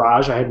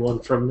garage. I had one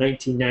from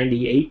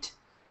 1998,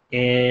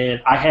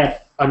 and I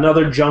had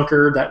another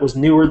junker that was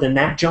newer than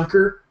that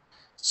junker.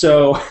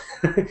 So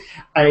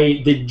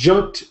the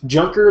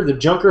junker of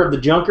the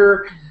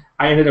junker,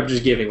 I ended up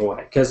just giving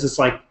away because it's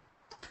like,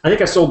 I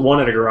think I sold one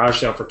at a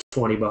garage sale for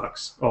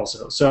 $20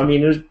 also. So I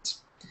mean,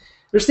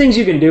 there's things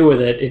you can do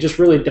with it. It just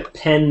really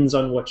depends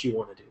on what you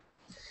want to do.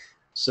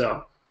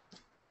 So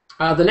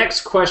the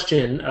next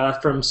question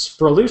from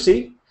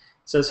Spralucy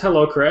says,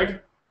 "Hello, Craig."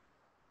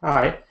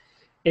 Hi.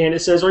 And it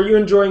says, "Are you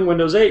enjoying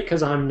Windows 8?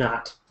 Because I'm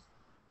not."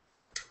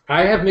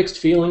 I have mixed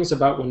feelings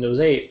about Windows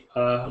 8.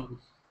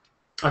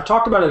 I've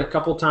talked about it a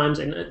couple times,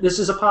 and this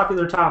is a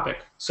popular topic,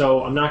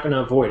 so I'm not going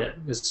to avoid it.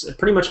 It's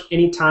pretty much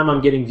any time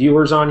I'm getting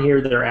viewers on here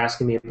that are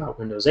asking me about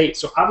Windows 8,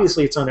 so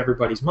obviously it's on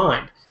everybody's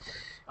mind.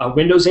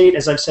 Windows 8,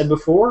 as I've said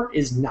before,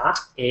 is not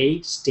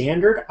a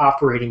standard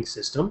operating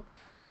system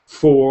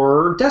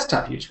for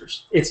desktop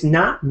users. It's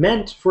not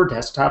meant for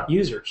desktop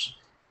users.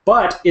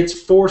 But it's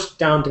forced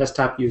down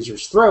desktop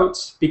users'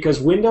 throats because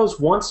Windows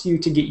wants you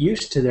to get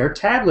used to their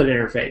tablet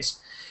interface.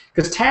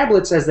 Because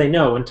tablets, as they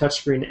know, and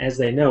touchscreen, as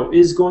they know,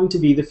 is going to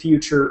be the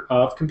future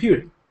of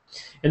computing.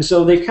 And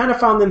so they've kind of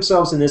found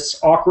themselves in this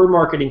awkward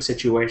marketing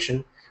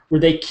situation where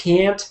they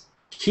can't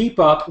keep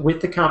up with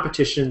the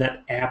competition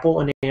that Apple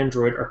and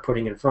Android are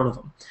putting in front of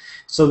them.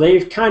 So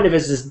they've kind of,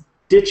 as this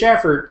ditch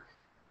effort,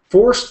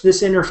 forced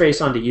this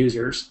interface onto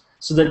users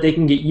so that they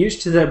can get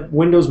used to the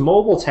Windows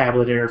mobile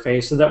tablet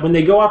interface so that when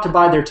they go out to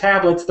buy their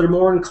tablets, they're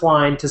more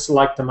inclined to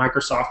select the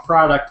Microsoft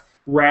product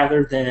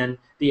rather than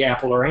the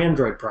Apple or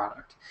Android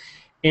product.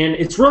 And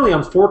it's really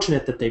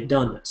unfortunate that they've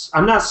done this.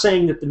 I'm not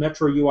saying that the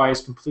Metro UI is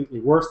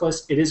completely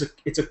worthless.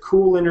 It's a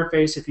cool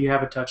interface if you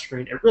have a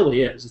touchscreen. It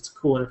really is. It's a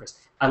cool interface.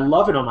 I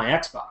love it on my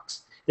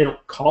Xbox. They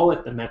don't call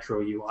it the Metro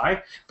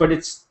UI, but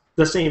it's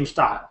the same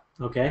style.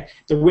 Okay,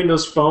 the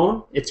Windows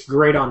Phone, it's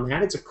great on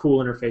that. It's a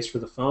cool interface for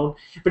the phone,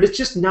 but it's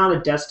just not a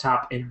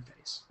desktop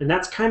interface. And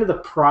that's kind of the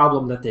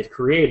problem that they've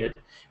created.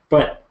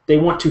 But They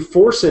want to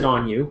force it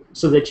on you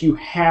so that you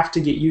have to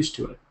get used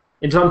to it.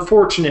 It's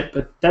unfortunate,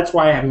 but that's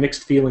why I have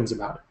mixed feelings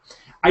about it.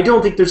 I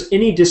don't think there's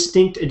any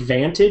distinct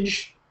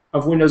advantage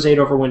of Windows 8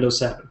 over Windows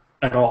 7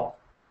 at all.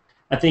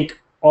 I think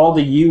all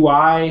the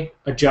UI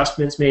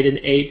adjustments made in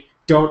 8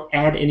 don't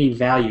add any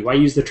value. I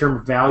use the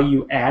term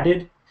value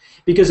added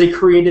because they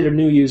created a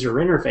new user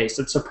interface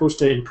that's supposed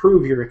to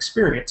improve your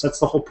experience.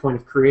 That's the whole point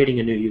of creating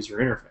a new user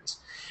interface.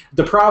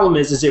 The problem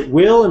is it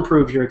will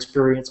improve your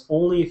experience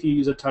only if you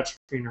use a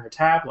touchscreen or a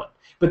tablet.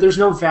 But there's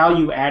no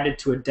value added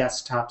to a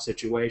desktop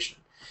situation.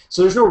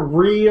 So there's no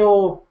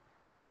real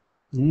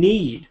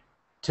need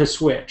to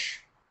switch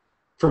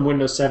from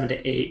Windows 7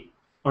 to 8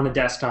 on a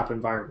desktop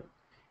environment.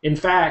 In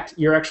fact,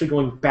 you're actually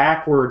going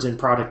backwards in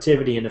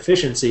productivity and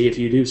efficiency if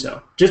you do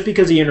so, just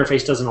because the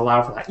interface doesn't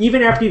allow for that.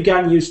 Even after you've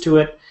gotten used to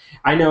it,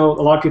 I know a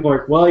lot of people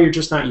are like, well, you're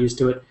just not used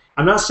to it.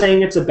 I'm not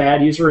saying it's a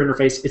bad user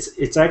interface.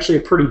 It's actually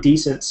a pretty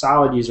decent,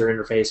 solid user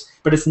interface,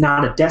 but it's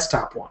not a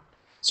desktop one.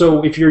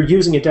 So if you're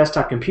using a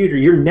desktop computer,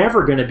 you're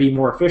never going to be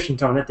more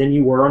efficient on it than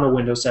you were on a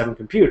Windows 7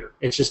 computer.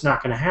 It's just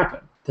not going to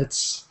happen.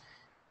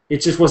 It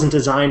just wasn't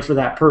designed for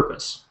that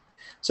purpose.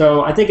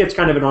 So I think it's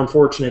kind of an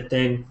unfortunate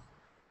thing.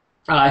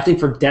 I think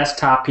for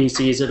desktop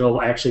PCs,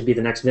 it'll actually be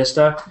the next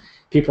Vista.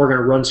 People are going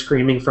to run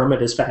screaming from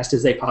it as fast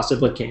as they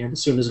possibly can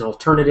as soon as an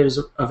alternative is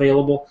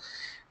available.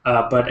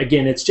 But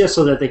again, it's just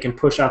so that they can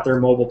push out their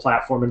mobile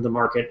platform into the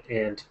market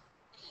and,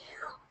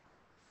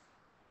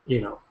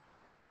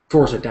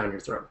 force it down your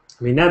throat.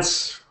 I mean,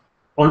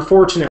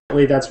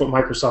 unfortunately, that's what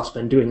Microsoft's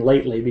been doing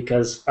lately,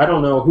 because I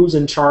don't know who's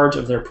in charge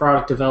of their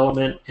product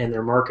development and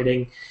their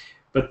marketing,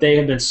 but they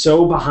have been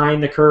so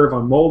behind the curve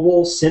on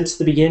mobile since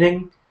the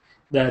beginning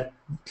that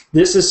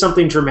this is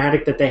something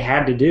dramatic that they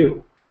had to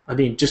do. I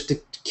mean, just to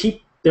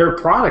keep their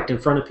product in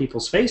front of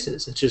people's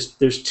faces. It's just,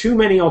 there's too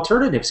many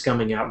alternatives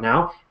coming out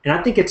now, and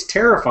I think it's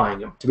terrifying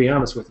them, to be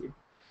honest with you.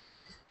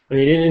 I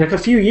mean, in a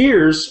few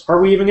years,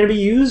 are we even going to be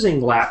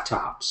using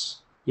laptops,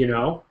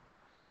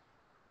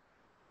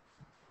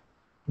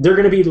 They're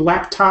going to be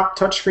laptop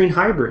touchscreen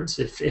hybrids,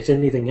 if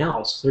anything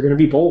else. They're going to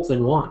be both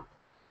in one.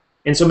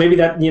 And so maybe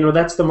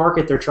that's the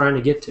market they're trying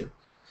to get to.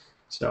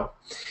 So,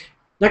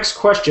 next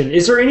question.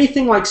 Is there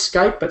anything like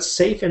Skype but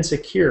safe and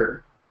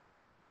secure?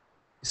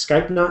 Is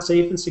Skype not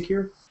safe and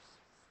secure?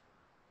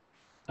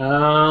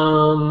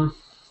 You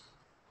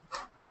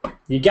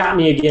got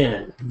me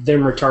again,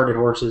 them retarded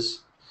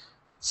horses.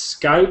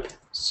 Skype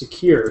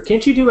secure.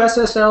 Can't you do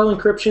SSL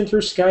encryption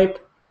through Skype?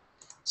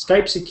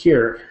 Skype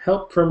secure.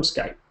 Help from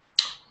Skype.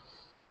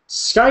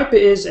 Skype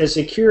is as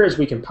secure as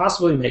we can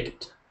possibly make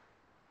it.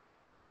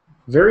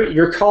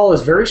 Your call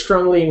is very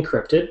strongly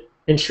encrypted,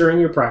 ensuring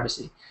your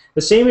privacy.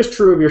 The same is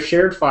true of your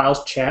shared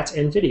files, chats,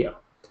 and video.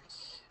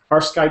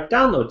 Are Skype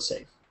downloads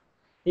safe?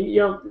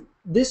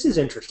 This is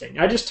interesting.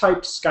 I just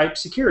typed Skype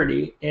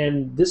security,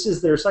 and this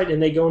is their site,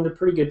 and they go into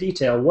pretty good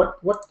detail.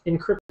 What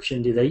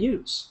encryption do they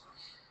use?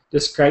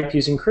 Does Skype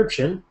use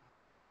encryption?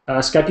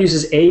 Skype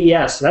uses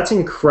AES. That's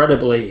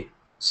incredibly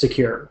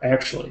secure,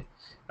 actually.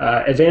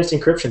 Advanced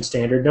encryption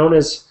standard known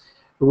as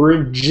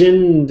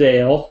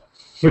Regendale,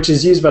 which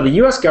is used by the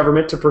U.S.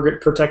 government to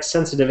protect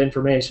sensitive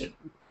information.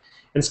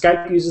 And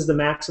Skype uses the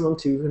maximum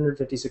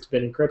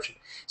 256-bit encryption.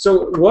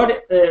 So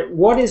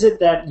what is it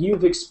that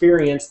you've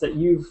experienced that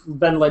you've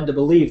been led to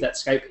believe that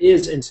Skype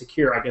is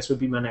insecure, I guess would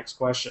be my next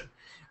question.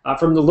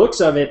 From the looks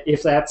of it,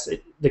 if that's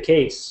the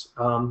case,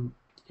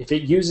 if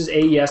it uses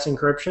AES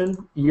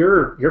encryption,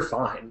 you're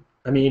fine.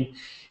 I mean,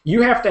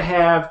 you have to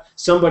have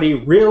somebody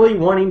really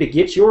wanting to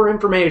get your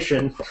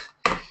information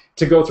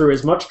to go through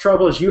as much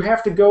trouble as you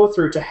have to go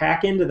through to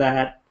hack into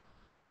that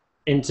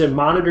and to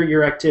monitor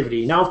your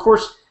activity. Now, of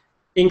course,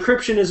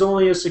 encryption is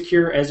only as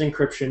secure as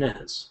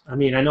encryption is. I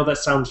mean, I know that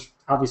sounds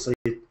obviously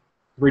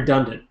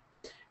redundant,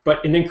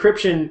 but an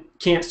encryption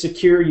can't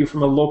secure you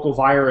from a local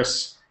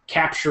virus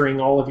capturing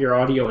all of your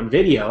audio and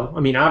video. I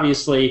mean,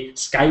 obviously,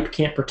 Skype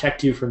can't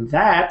protect you from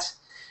that.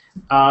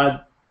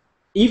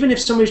 Even if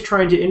somebody's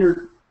trying to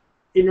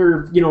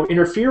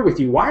interfere with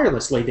you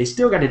wirelessly, they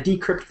still got to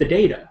decrypt the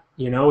data.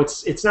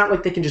 It's not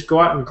like they can just go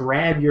out and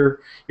grab your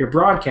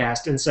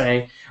broadcast and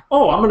say,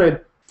 oh, I'm going to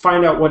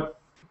find out what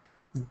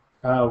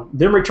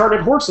them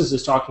retarded horses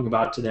is talking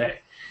about today.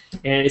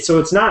 And so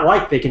it's not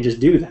like they can just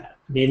do that.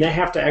 I mean, they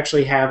have to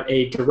actually have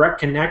a direct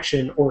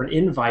connection or an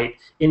invite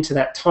into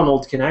that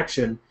tunneled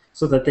connection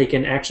so that they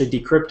can actually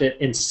decrypt it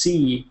and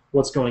see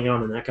what's going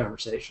on in that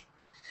conversation.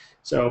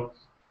 So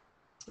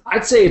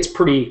I'd say it's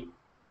pretty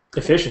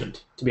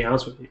efficient, to be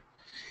honest with you.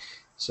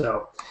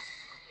 So,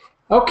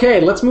 okay,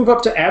 let's move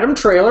up to Adam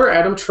Traylor.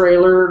 Adam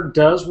Traylor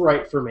does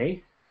write for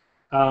me.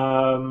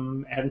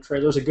 Adam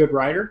Traylor's a good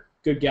writer,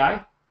 good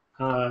guy.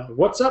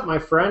 What's up, my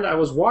friend? I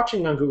was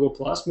watching on Google+,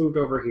 moved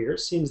over here.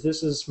 Seems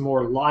this is a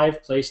more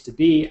live place to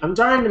be. I'm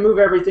trying to move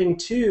everything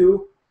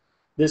to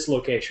this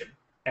location,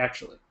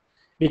 actually.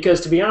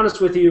 Because, to be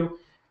honest with you,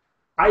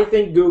 I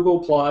think Google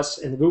Plus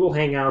and Google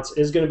Hangouts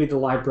is going to be the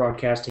live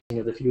broadcasting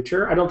of the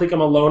future. I don't think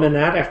I'm alone in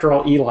that. After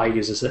all, Eli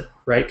uses it,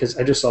 right? Because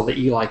I just saw that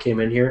Eli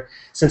came in here.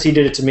 Since he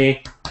did it to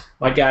me,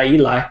 my guy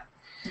Eli.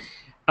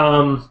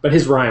 But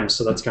his rhymes,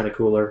 so that's kind of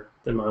cooler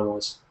than mine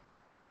was.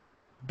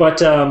 But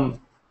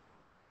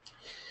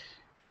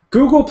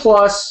Google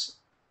Plus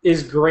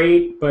is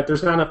great, but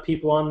there's not enough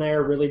people on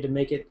there really to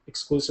make it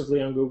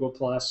exclusively on Google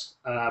Plus.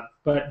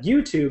 But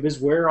YouTube is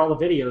where all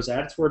the videos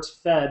at. It's where it's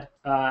fed.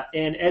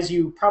 And as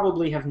you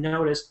probably have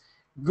noticed,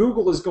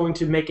 Google is going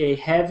to make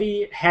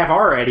have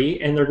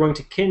already, and they're going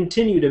to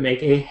continue to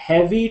make a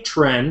heavy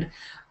trend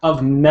of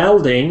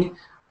melding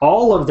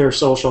all of their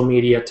social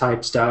media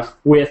type stuff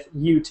with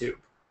YouTube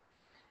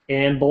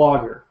and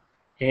Blogger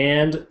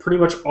and pretty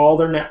much all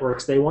their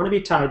networks. They want to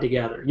be tied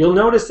together. You'll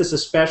notice this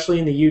especially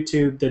in the new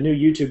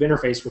YouTube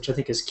interface, which I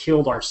think has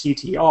killed our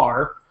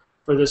CTR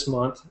for this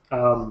month,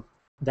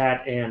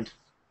 that and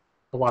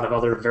a lot of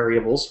other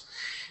variables.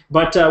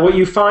 But what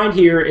you find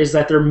here is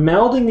that they're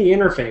melding the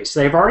interface.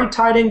 They've already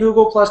tied in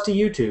Google Plus to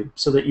YouTube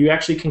so that you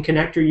actually can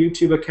connect your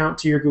YouTube account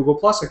to your Google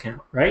Plus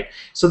account, right?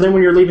 So then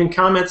when you're leaving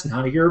comments,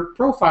 now your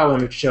profile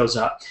image shows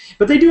up.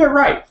 But they do it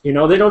right. You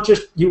know, they don't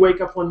just, you wake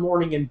up one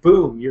morning and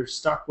boom, you're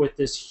stuck with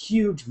this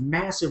huge,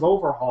 massive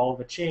overhaul of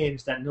a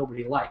change that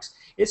nobody likes.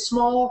 It's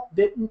small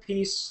bit and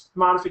piece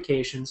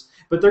modifications,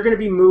 but they're going to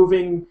be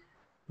moving.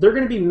 They're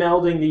going to be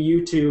melding the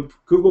YouTube,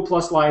 Google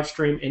Plus live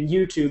stream, and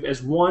YouTube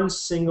as one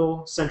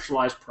single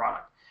centralized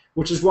product,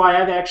 which is why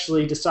I've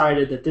actually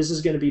decided that this is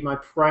going to be my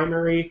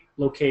primary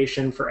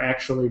location for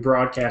actually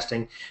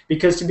broadcasting.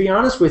 Because to be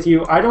honest with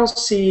you, I don't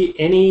see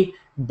any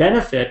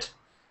benefit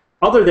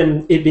other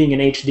than it being in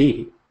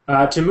HD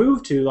to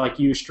move to like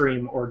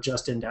Ustream or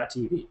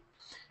Justin.tv.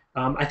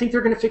 I think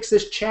they're going to fix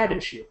this chat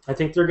issue. I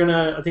think they're going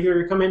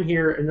to come in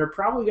here and they're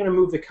probably going to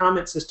move the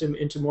comment system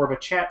into more of a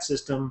chat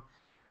system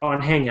on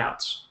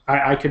Hangouts.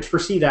 I could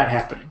foresee that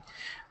happening.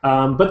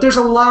 But there's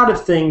a lot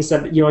of things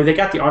that, you know, they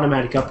got the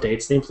automatic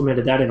updates. They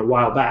implemented that in a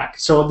while back.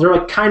 So they're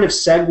like kind of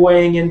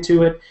segueing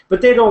into it, but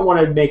they don't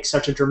want to make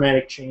such a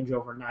dramatic change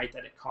overnight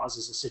that it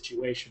causes a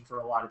situation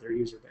for a lot of their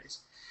user base.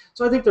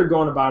 So I think they're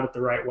going about it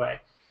the right way.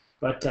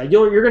 But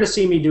you're going to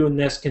see me doing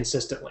this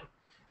consistently.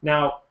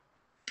 Now,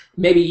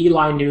 maybe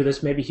Eli knew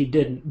this, maybe he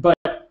didn't,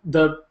 but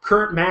the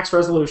current max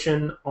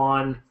resolution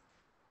on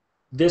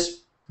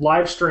this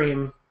live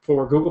stream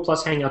for Google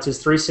Plus Hangouts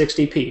is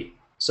 360p.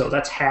 So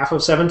that's half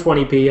of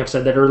 720p. I've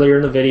said that earlier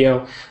in the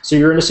video. So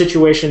you're in a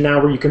situation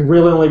now where you can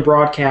really only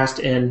broadcast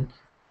in,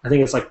 I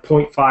think it's like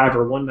 0.5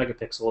 or 1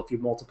 megapixel if you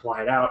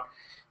multiply it out.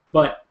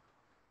 But,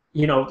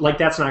 you know, like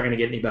that's not going to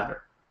get any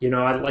better. You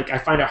know, I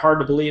find it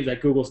hard to believe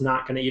that Google's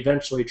not going to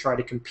eventually try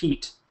to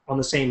compete on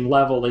the same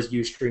level as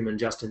Ustream and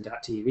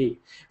Justin.tv.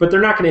 But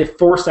they're not going to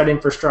force that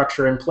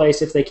infrastructure in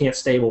place if they can't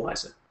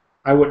stabilize it.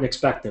 I wouldn't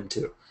expect them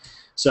to.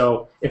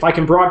 So if I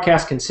can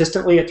broadcast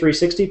consistently at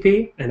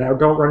 360p and I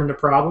don't run into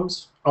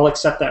problems, I'll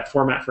accept that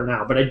format for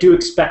now. But I do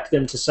expect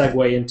them to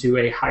segue into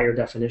a higher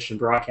definition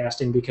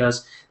broadcasting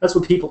because that's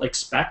what people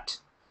expect,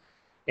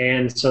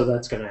 and so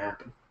that's going to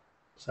happen.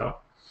 So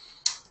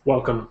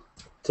welcome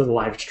to the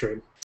live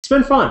stream. It's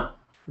been fun.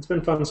 It's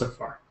been fun so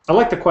far. I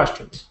like the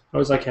questions. I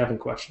always like having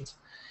questions.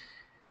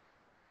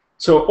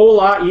 So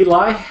hola,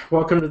 Eli.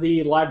 Welcome to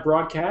the live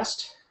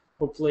broadcast.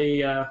 Hopefully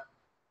you're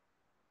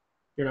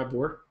not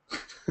bored.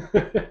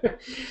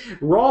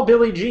 Raw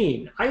Billie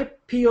Jean. I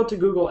appealed to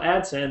Google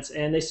AdSense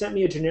and they sent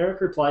me a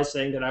generic reply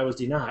saying that I was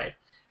denied.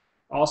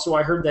 Also,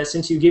 I heard that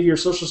since you give your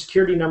social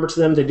security number to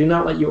them, they do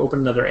not let you open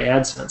another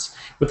AdSense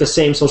with the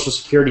same social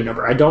security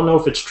number. I don't know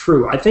if it's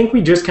true. I think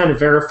we just kind of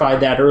verified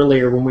that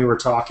earlier when we were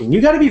talking.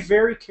 You got to be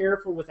very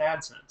careful with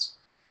AdSense.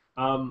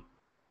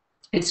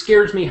 It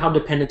scares me how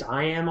dependent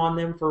I am on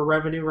them for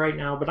revenue right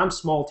now, but I'm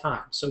small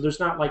time, so there's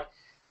not like,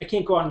 I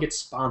can't go out and get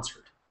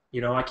sponsored. You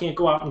know, I can't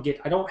go out and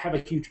I don't have a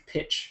huge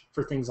pitch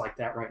for things like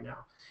that right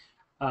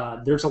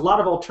now. There's a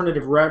lot of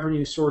alternative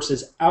revenue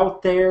sources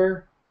out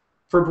there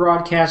for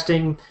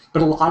broadcasting,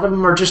 but a lot of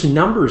them are just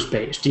numbers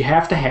based. You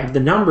have to have the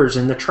numbers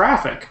and the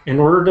traffic in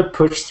order to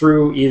push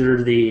through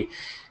either the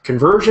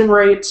conversion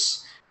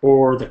rates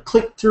or the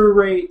click-through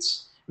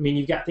rates. I mean,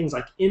 you've got things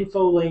like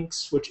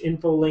infolinks, which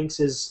infolinks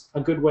is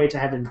a good way to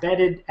have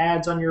embedded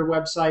ads on your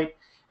website,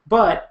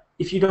 but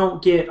if you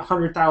don't get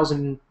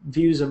 100,000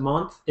 views a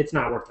month, it's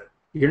not worth it.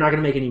 You're not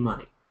going to make any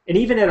money. And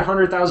even at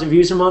 100,000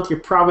 views a month, you're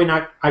probably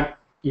not going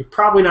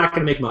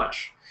to make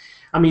much.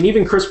 I mean,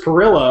 even Chris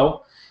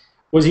Pirillo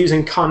was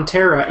using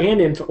Contera and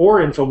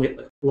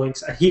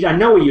Infolinks. I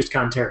know he used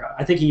Contera.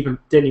 I think he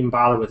didn't even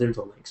bother with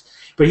Infolinks.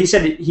 But he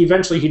said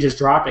eventually he just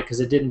dropped it because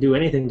it didn't do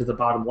anything to the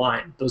bottom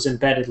line, those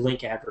embedded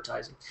link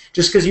advertising.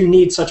 Just because you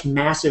need such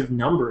massive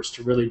numbers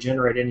to really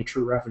generate any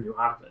true revenue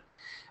out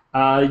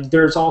of it.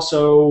 There's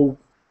also,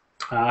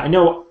 I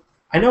know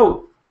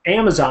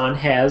Amazon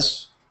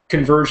has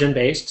conversion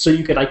based, so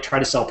you could like try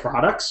to sell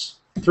products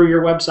through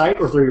your website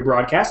or through your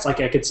broadcast. Like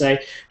I could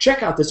say,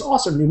 check out this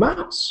awesome new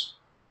mouse.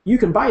 You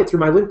can buy it through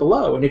my link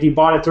below, and if you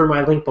bought it through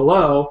my link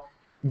below,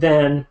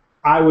 then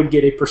I would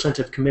get a %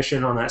 of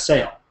commission on that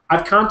sale.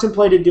 I've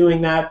contemplated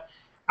doing that.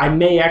 I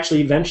may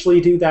actually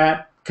eventually do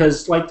that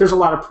because like there's a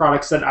lot of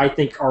products that I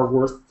think are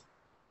worth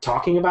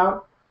talking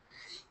about,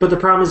 but the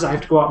problem is I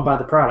have to go out and buy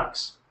the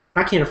products.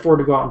 I can't afford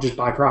to go out and just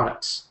buy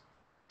products.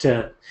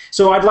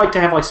 So I'd like to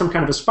have like some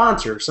kind of a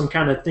sponsor, some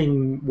kind of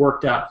thing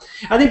worked out.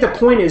 I think the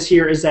point is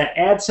here is that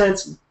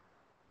AdSense,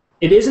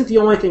 it isn't the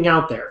only thing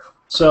out there.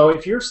 So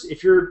if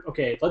you're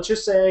okay, let's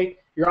just say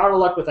you're out of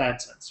luck with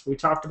AdSense. We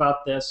talked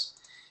about this.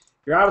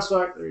 You're out of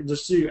luck.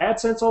 Just do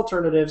AdSense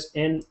alternatives,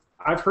 and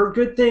I've heard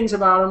good things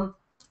about them.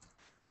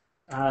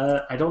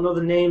 I don't know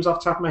the names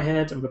off the top of my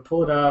head. I'm gonna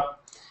pull it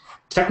up.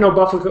 Techno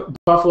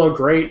Buffalo,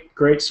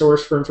 great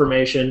source for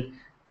information.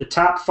 The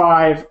top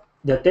 5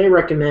 that they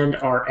recommend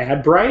are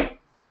AdBright.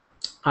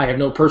 I have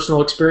no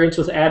personal experience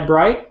with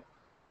AdBright.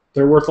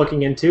 They're worth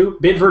looking into.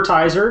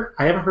 Bidvertiser,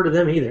 I haven't heard of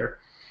them either.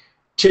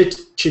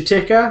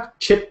 Chitika,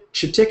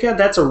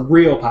 that's a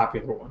real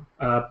popular one.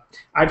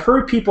 I've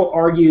heard people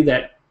argue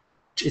that,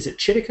 is it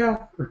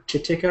Chitika or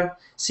Chitika?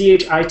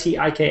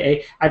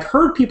 Chitika. I've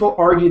heard people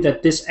argue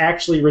that this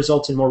actually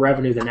results in more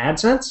revenue than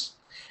AdSense,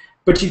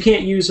 but you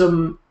can't use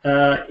them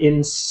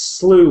in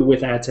slew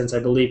with AdSense, I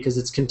believe, because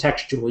it's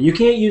contextual. You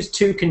can't use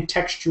 2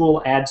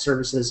 contextual ad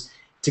services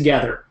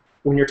together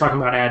when you're talking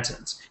about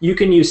AdSense. You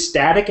can use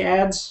static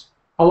ads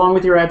along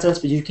with your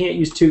AdSense, but you can't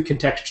use 2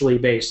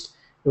 contextually based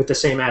with the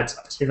same ad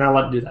size. You're not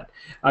allowed to do that.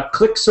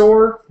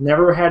 ClickSoar,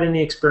 never had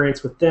any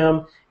experience with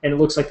them, and it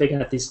looks like they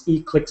got this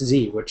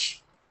eClickZ,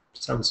 which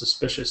sounds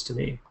suspicious to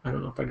me. I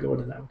don't know if I'd go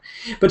into that one.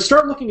 But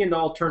start looking into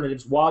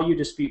alternatives while you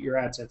dispute your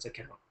AdSense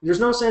account. There's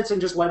no sense in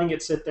just letting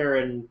it sit there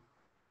and,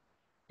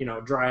 you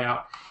know, dry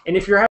out. And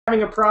if you're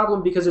having a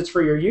problem because it's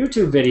for your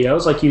YouTube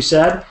videos, like you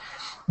said,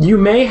 you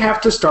may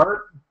have to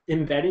start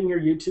embedding your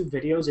YouTube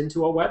videos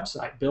into a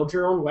website. Build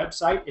your own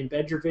website,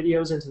 embed your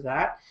videos into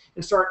that,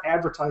 and start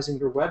advertising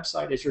your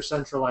website as your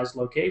centralized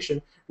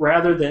location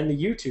rather than the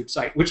YouTube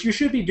site, which you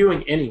should be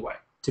doing anyway,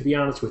 to be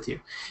honest with you.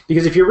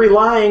 Because if you're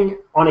relying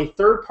on a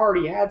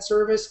third-party ad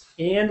service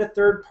and a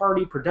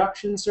third-party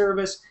production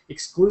service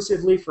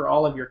exclusively for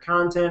all of your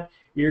content,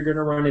 you're going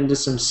to run into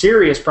some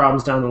serious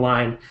problems down the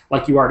line,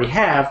 like you already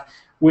have,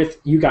 with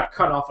you got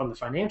cut off on the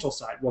financial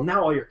side. Well,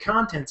 now all your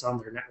content's on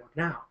their network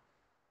now.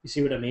 You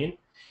see what I mean?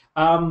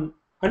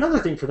 Another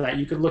thing for that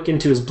you could look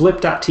into is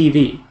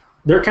blip.tv.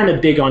 They're kind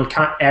of big on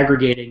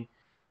aggregating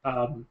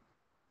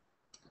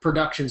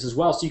productions as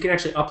well. So you can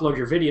actually upload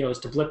your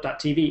videos to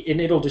blip.tv, and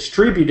it'll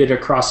distribute it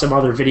across some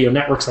other video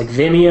networks like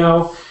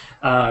Vimeo,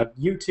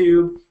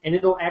 YouTube, and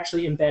it'll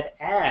actually embed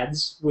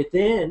ads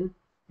within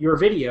your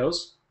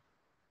videos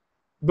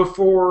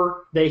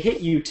before they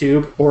hit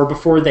YouTube or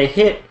before they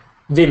hit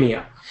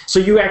Vimeo. So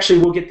you actually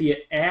will get the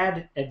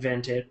ad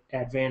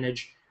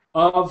advantage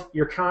of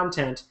your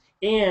content,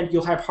 and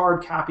you'll have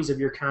hard copies of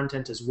your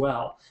content as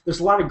well.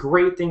 There's a lot of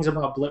great things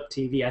about Blip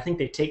TV. I think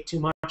they take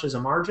too much as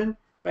a margin,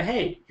 but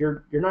hey,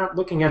 you're not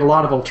looking at a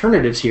lot of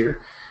alternatives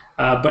here.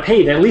 But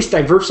hey, that at least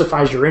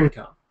diversifies your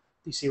income.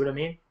 Do you see what I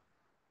mean?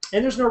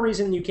 And there's no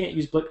reason you can't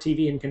use Blip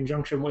TV in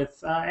conjunction with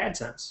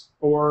AdSense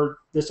or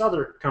this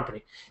other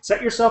company.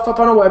 Set yourself up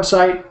on a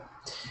website,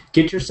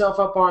 get yourself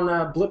up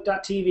on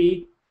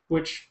blip.tv,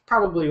 which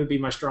probably would be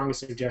my strongest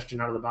suggestion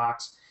out of the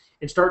box,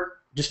 and start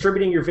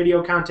distributing your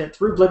video content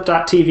through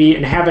blip.tv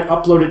and have it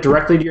uploaded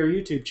directly to your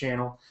YouTube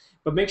channel.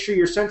 But make sure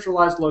your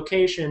centralized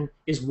location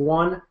is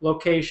one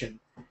location.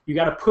 You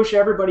got to push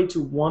everybody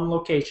to one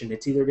location.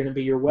 It's either going to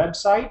be your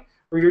website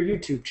or your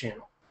YouTube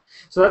channel.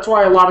 So that's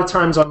why a lot of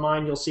times on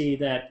mine you'll see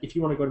that if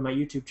you want to go to my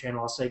YouTube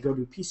channel, I'll say go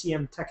to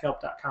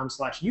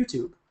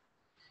pcmtechhelp.com/YouTube.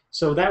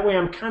 So that way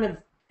I'm kind of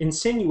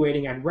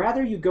insinuating I'd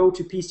rather you go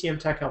to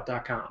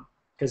pcmtechhelp.com,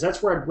 because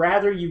that's where I'd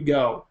rather you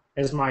go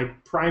as my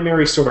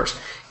primary source,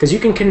 because you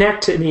can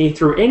connect to me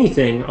through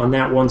anything on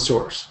that one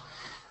source.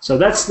 So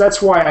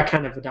that's why I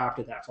kind of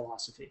adopted that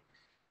philosophy.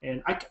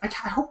 And I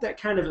hope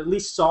that kind of at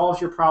least solves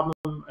your problem,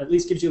 at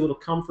least gives you a little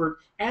comfort.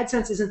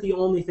 AdSense isn't the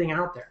only thing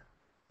out there.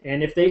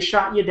 And if they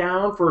shot you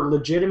down for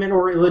legitimate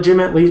or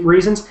illegitimate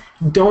reasons,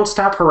 don't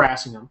stop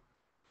harassing them.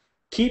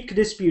 Keep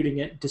disputing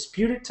it.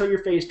 Dispute it till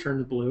your face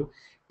turns blue.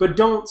 But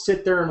don't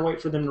sit there and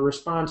wait for them to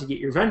respond to get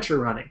your venture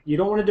running. You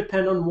don't want to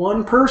depend on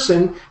one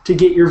person to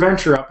get your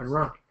venture up and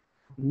running.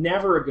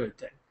 Never a good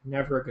thing.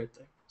 Never a good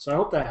thing. So I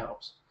hope that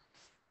helps.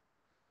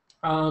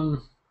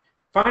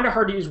 Find it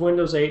hard to use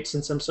Windows 8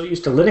 since I'm so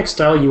used to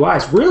Linux-style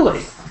UIs. Really?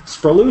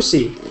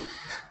 Spralusi.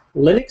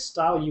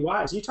 Linux-style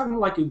UIs. Are you talking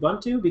like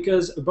Ubuntu?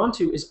 Because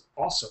Ubuntu is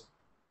awesome.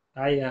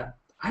 I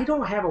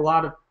don't have a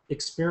lot of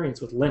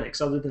experience with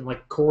Linux other than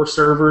like core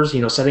servers,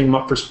 you know, setting them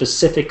up for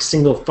specific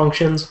single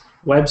functions,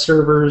 web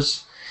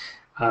servers,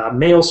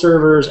 mail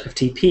servers,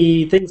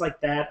 FTP, things like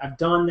that. I've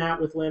done that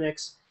with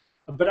Linux,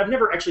 but I've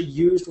never actually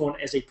used one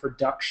as a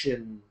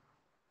production,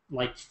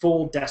 like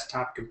full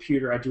desktop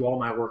computer. I do all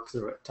my work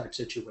through it type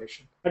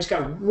situation. I just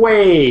got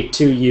way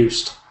too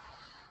used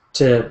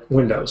to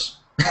Windows.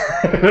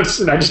 I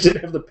just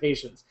didn't have the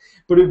patience.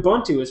 But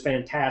Ubuntu is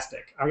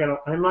fantastic. I'm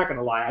not going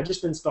to lie. I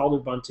just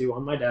installed Ubuntu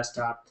on my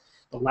desktop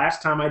the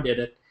last time I did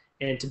it,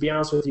 and to be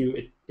honest with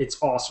you,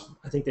 it's awesome.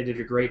 I think they did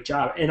a great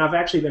job. And I've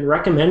actually been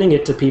recommending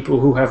it to people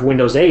who have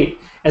Windows 8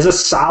 as a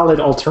solid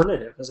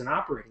alternative, as an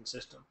operating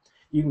system.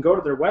 You can go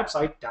to their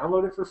website,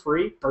 download it for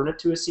free, burn it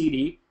to a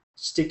CD,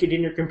 stick it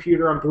in your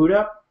computer on boot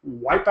up,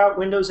 wipe out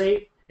Windows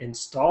 8,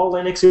 install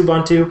Linux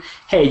Ubuntu.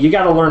 Hey, you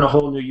got to learn a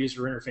whole new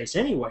user interface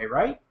anyway,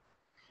 right?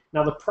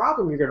 Now, the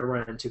problem you're going to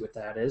run into with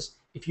that is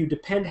if you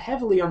depend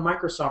heavily on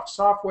Microsoft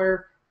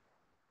software,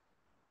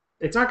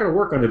 it's not going to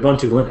work on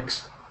Ubuntu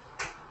Linux.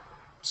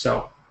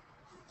 So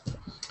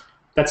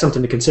that's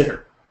something to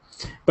consider.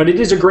 But it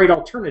is a great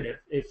alternative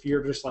if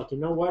you're just like, you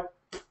know what?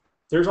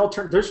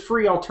 There's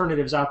free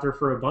alternatives out there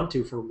for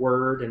Ubuntu for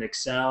Word and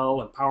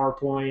Excel and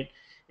PowerPoint,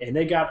 and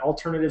they got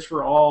alternatives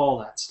for all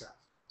that stuff.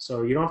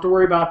 So you don't have to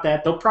worry about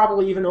that. They'll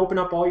probably even open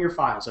up all your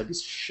files. I'd be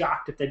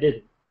shocked if they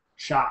didn't.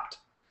 Shocked.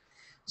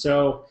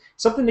 So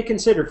something to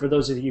consider for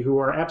those of you who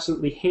are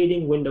absolutely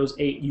hating Windows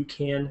 8. You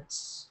can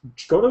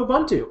go to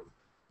Ubuntu.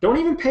 Don't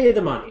even pay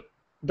the money.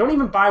 Don't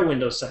even buy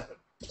Windows 7.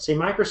 Say,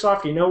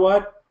 Microsoft, you know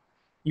what?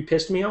 You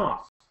pissed me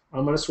off.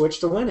 I'm going to switch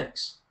to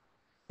Linux.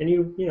 And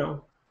you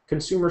know,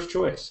 consumer's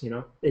choice,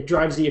 it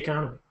drives the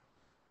economy.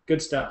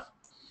 Good stuff.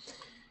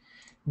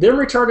 Them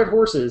retarded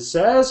horses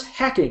says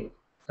hacking.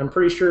 I'm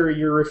pretty sure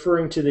you're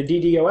referring to the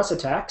DDoS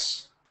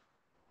attacks.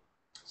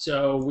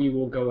 So we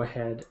will go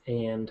ahead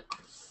and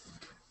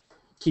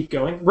keep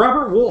going.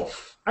 Robert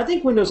Wolf. I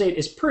think Windows 8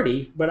 is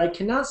pretty, but I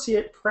cannot see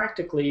it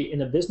practically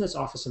in a business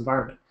office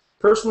environment.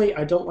 Personally,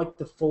 I don't like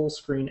the full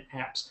screen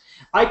apps.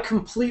 I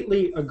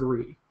completely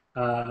agree.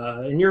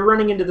 And you're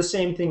running into the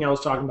same thing I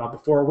was talking about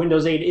before.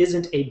 Windows 8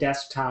 isn't a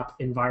desktop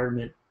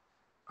environment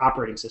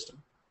operating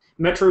system.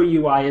 Metro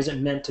UI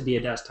isn't meant to be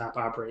a desktop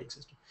operating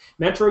system.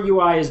 Metro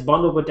UI is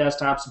bundled with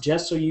desktops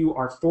just so you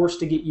are forced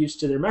to get used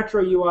to their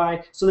Metro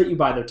UI so that you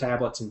buy their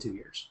tablets in 2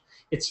 years.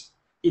 It's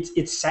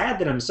sad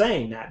that I'm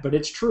saying that, but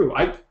it's true.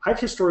 I've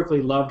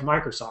historically loved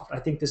Microsoft. I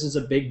think this is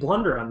a big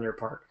blunder on their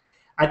part.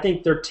 I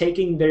think they're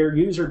taking their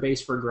user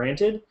base for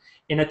granted,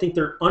 and I think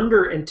they're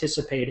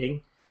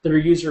under-anticipating their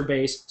user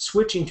base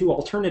switching to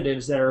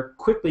alternatives that are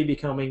quickly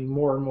becoming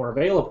more and more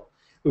available.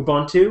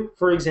 Ubuntu,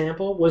 for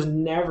example, was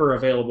never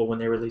available when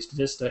they released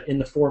Vista in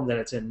the form that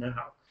it's in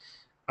now.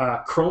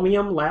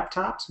 Chromium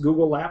laptops,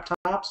 Google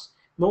laptops,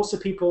 most of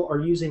the people are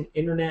using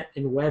internet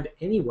and web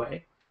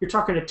anyway. You're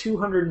talking a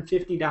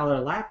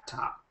 $250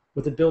 laptop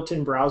with a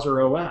built-in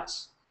browser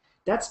OS.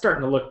 That's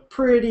starting to look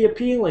pretty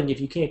appealing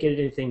if you can't get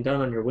anything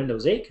done on your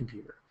Windows 8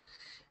 computer.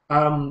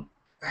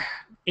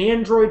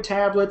 Android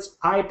tablets,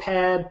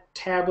 iPad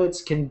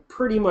tablets can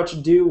pretty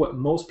much do what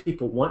most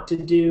people want to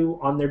do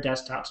on their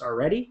desktops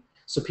already.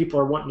 So people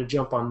are wanting to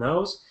jump on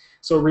those.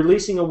 So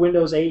releasing a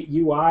Windows 8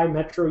 UI,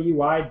 Metro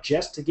UI,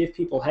 just to give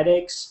people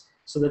headaches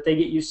so that they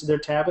get used to their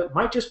tablet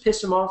might just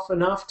piss them off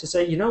enough to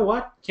say, you know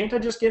what, can't I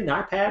just get an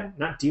iPad,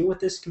 not deal with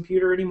this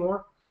computer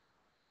anymore?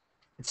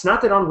 It's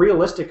not that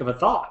unrealistic of a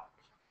thought.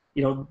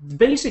 The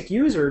basic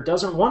user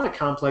doesn't want a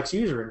complex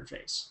user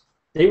interface.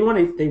 They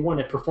want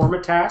to perform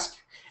a task,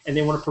 and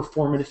they want to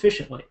perform it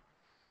efficiently.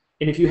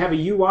 And if you have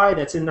a UI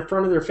that's in the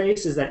front of their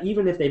faces that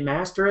even if they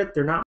master it,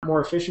 they're not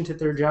more efficient at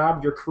their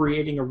job, you're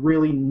creating a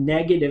really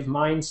negative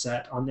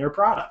mindset on their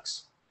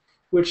products,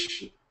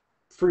 which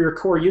for your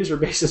core user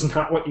base is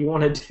not what you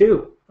want to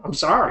do. I'm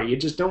sorry, you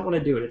just don't want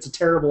to do it. It's a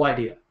terrible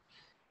idea.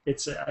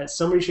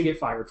 Somebody should get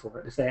fired for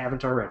it if they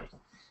haven't already.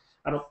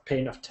 I don't pay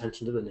enough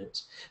attention to the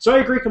news. So I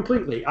agree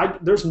completely.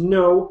 There's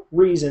no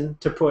reason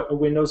to put a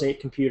Windows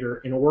 8 computer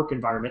in a work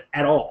environment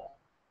at all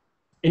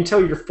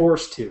until you're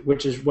forced to,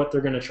 which is what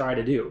they're going to try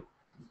to do.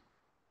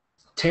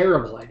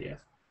 Terrible idea.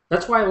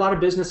 That's why a lot of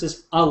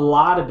businesses,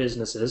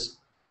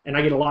 and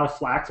I get a lot of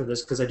flack for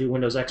this because I do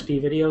Windows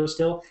XP videos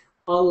still,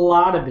 a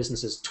lot of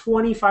businesses,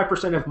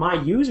 25% of my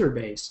user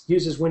base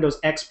uses Windows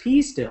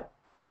XP still,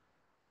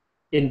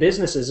 in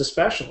businesses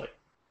especially.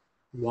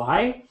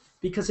 Why?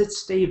 Because it's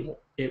stable.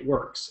 It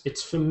works.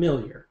 It's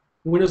familiar.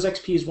 Windows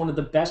XP is one of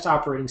the best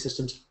operating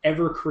systems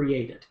ever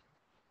created.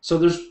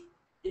 So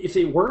if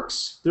it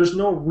works, there's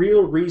no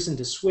real reason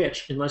to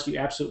switch unless you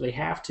absolutely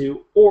have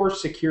to, or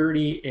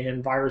security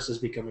and viruses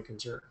become a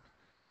concern.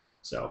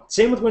 So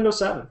same with Windows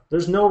 7.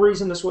 There's no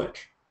reason to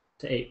switch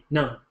to 8.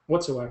 None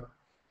whatsoever.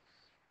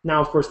 Now,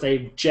 of course,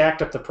 they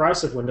jacked up the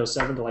price of Windows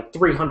 7 to like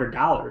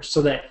 $300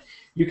 so that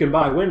you can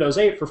buy Windows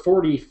 8 for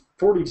 40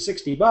 to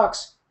 60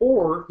 bucks,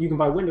 or you can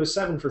buy Windows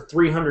 7 for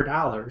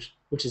 $300,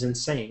 which is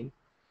insane.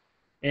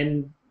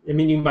 And I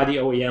mean, you can buy the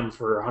OEM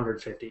for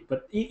 $150,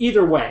 but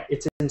either way,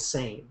 it's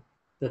insane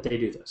that they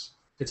do this.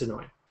 It's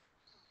annoying.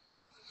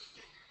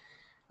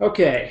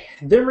 Okay,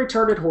 them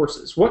retarded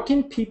horses. What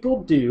can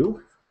people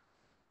do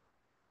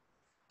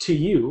to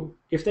you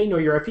if they know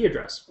your IP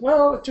address?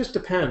 Well, it just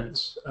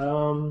depends.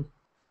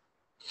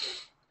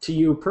 To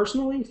you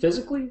personally,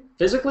 physically?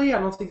 Physically, I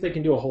don't think they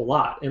can do a whole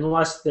lot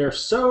unless they're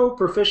so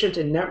proficient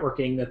in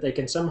networking that they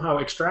can somehow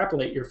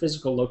extrapolate your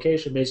physical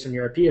location based on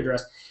your IP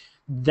address.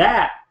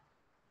 That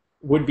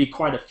would be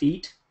quite a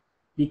feat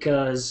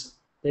because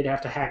they'd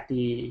have to hack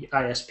the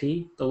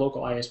ISP, the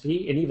local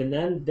ISP, and even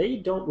then, they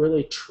don't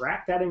really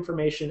track that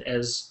information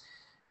as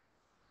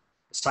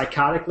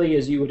psychotically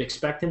as you would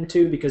expect them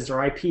to because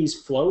their IPs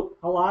float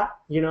a lot.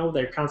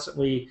 They're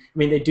constantly,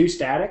 they do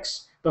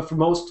statics, but for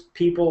most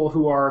people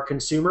who are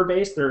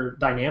consumer-based, they're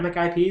dynamic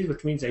IPs,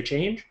 which means they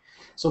change.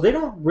 So they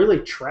don't really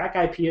track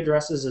IP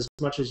addresses as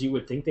much as you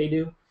would think they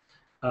do.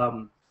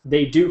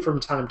 They do from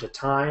time to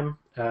time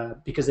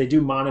because they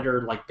do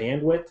monitor like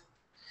bandwidth.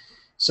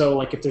 So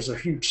like if there's a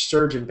huge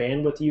surge in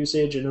bandwidth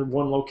usage in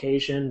one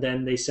location,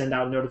 then they send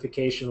out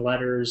notification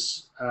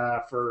letters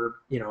for,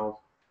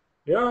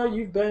 yeah,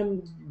 you've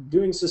been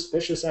doing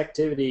suspicious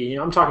activity.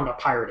 I'm talking about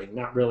pirating,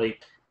 not really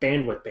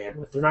bandwidth.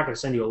 They're not going to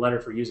send you a letter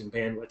for using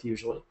bandwidth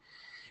usually,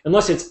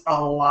 unless it's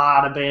a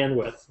lot of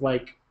bandwidth.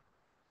 Like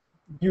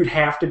you'd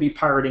have to be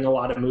pirating a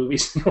lot of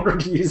movies in order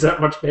to use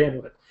that much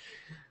bandwidth.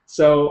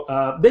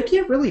 So they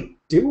can't really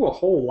do a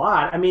whole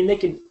lot. I mean,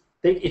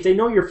 if they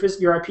know your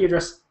IP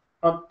address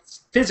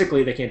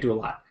physically, they can't do a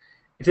lot.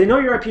 If they know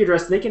your IP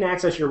address, they can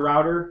access your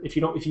router. If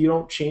you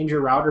don't change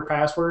your router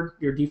password,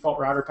 your default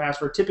router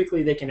password,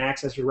 typically they can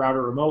access your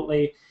router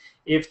remotely.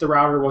 If the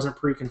router wasn't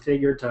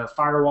pre-configured to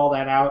firewall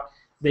that out,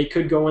 they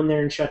could go in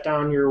there and shut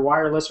down your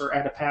wireless or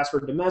add a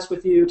password to mess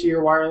with you to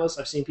your wireless.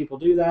 I've seen people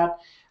do that.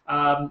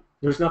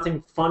 There's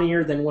nothing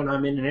funnier than when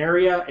I'm in an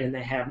area and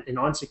they have an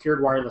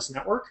unsecured wireless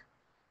network.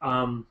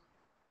 I'm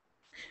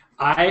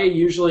not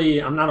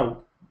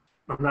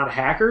a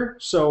hacker,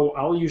 so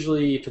I'll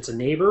usually, if it's a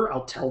neighbor,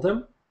 I'll tell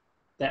them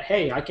that,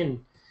 hey, I can, and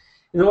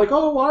they're like,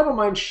 oh, well, I don't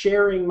mind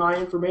sharing my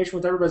information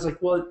with everybody. It's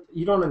like, well,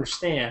 you don't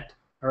understand,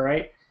 all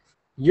right?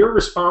 You're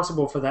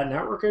responsible for that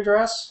network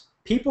address.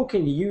 People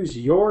can use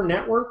your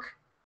network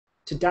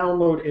to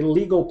download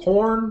illegal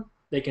porn.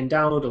 They can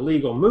download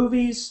illegal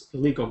movies,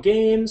 illegal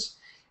games,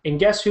 and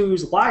guess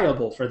who's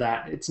liable for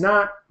that? It's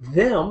not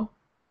them.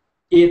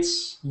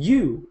 It's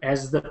you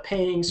as the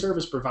paying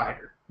service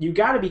provider. You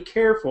got to be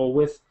careful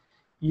with,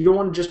 you don't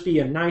want to just be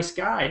a nice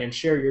guy and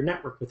share your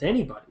network with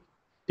anybody,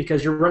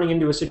 because you're running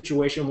into a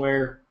situation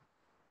where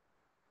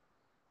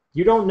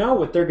you don't know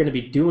what they're going to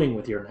be doing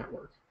with your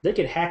network. They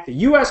could hack the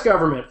U.S.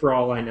 government for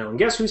all I know, and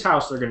guess whose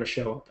house they're going to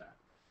show up at?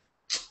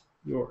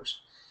 Yours.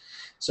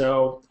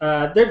 So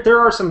there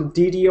are some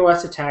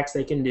DDoS attacks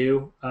they can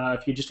do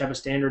if you just have a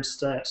standard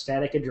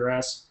static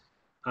address.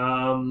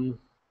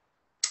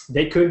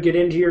 They could get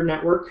into your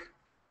network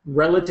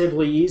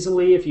relatively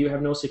easily if you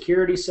have no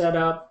security set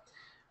up.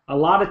 A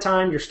lot of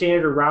time, your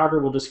standard router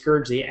will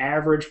discourage the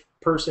average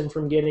person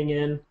from getting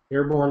in.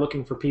 They're more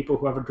looking for people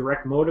who have a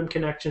direct modem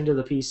connection to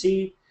the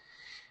PC.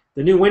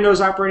 The new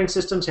Windows operating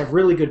systems have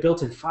really good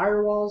built-in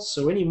firewalls,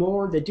 so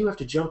anymore, they do have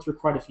to jump through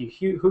quite a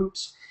few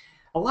hoops.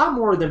 A lot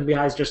more of them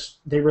guys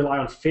they rely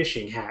on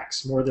phishing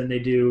hacks more than they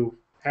do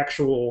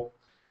actual,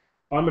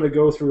 I'm going to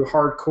go through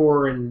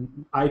hardcore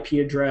and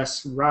IP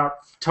address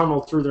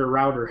tunnel through their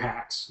router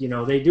hacks.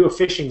 They do a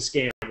phishing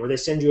scam where they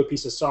send you a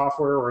piece of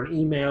software or an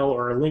email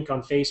or a link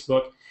on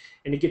Facebook,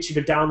 and it gets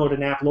you to download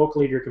an app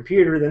locally to your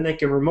computer. Then they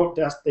can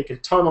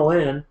tunnel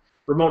in,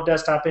 remote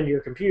desktop into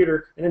your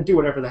computer, and then do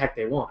whatever the heck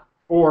they want,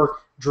 or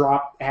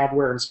drop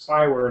adware and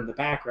spyware in the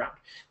background.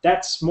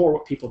 That's more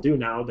what people do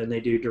now than they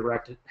do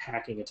direct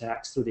hacking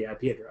attacks through the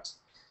IP address.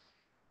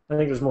 I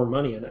think there's more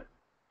money in it.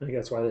 I think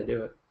that's why they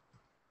do it.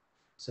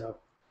 So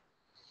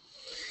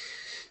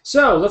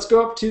let's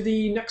go up to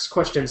the next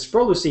question.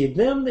 Sprolucy,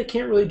 they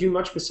can't really do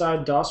much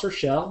beside DOS or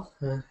shell.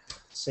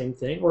 Same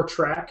thing. Or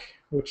track,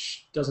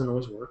 which doesn't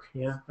always work.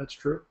 Yeah, that's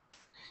true.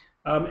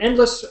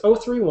 Endless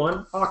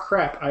 031. Oh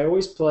crap, I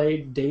always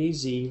play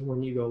DayZ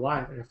when you go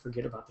live and I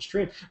forget about the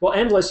stream. Well,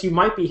 Endless, you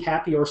might be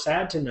happy or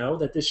sad to know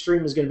that this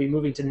stream is going to be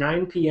moving to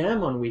 9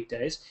 p.m. on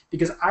weekdays,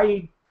 because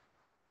I,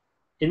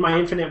 in my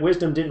infinite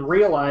wisdom, didn't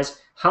realize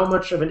how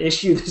much of an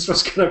issue this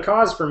was going to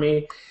cause for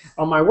me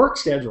on my work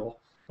schedule.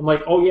 I'm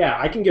like, oh yeah,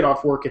 I can get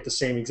off work at the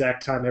same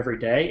exact time every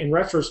day. In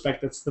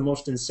retrospect, that's the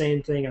most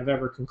insane thing I've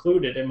ever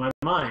concluded in my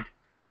mind.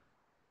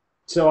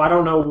 So I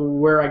don't know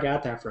where I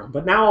got that from.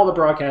 But now all the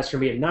broadcasts are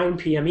going to be at 9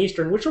 p.m.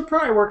 Eastern, which will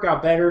probably work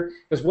out better,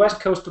 because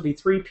West Coast will be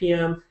 3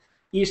 p.m.,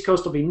 East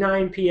Coast will be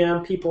 9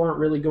 p.m. People aren't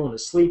really going to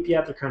sleep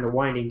yet. They're kind of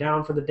winding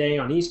down for the day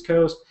on East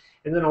Coast.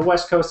 And then on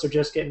West Coast, they're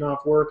just getting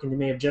off work, and they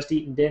may have just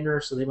eaten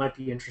dinner, so they might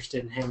be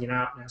interested in hanging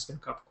out and asking a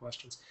couple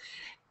questions.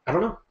 I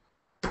don't know.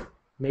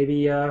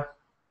 Maybe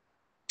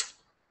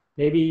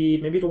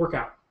it'll work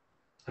out.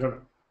 I don't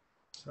know.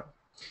 So.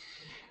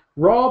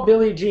 Raw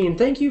Billie Jean,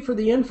 thank you for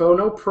the info.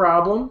 No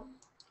problem.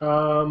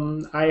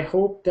 I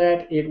hope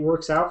that it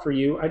works out for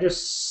you. I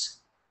just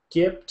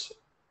skipped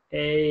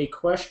a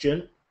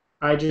question.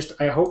 I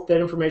hope that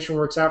information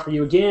works out for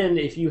you. Again,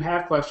 if you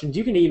have questions,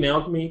 you can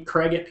email me,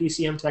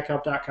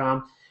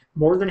 Craig@PCMTechHelp.com.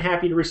 More than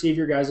happy to receive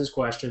your guys'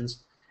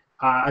 questions.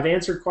 I've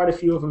answered quite a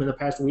few of them in the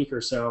past week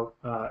or so,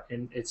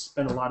 and it's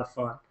been a lot of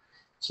fun.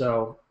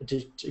 So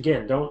just,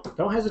 again, don't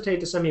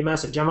hesitate to send me a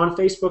message. I'm on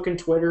Facebook and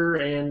Twitter,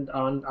 and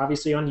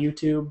obviously on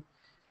YouTube.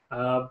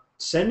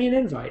 Send me an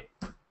invite.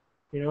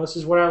 This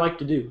is what I like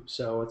to do,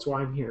 so that's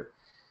why I'm here.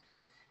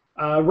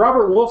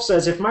 Robert Wolf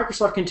says, if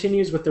Microsoft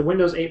continues with the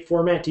Windows 8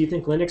 format, do you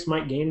think Linux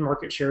might gain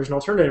market share as an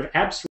alternative?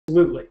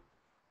 Absolutely.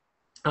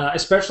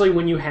 Especially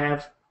when you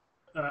have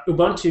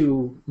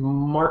Ubuntu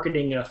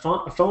marketing a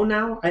phone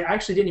now. I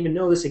actually didn't even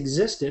know this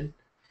existed,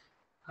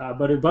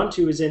 but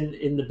Ubuntu is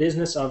in the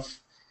business of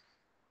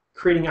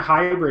creating a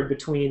hybrid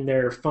between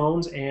their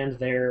phones and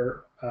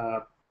their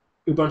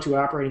Ubuntu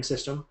operating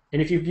system.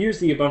 And if you've used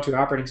the Ubuntu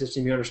operating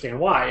system, you understand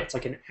why. It's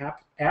like an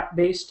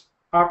app-based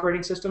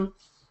operating system.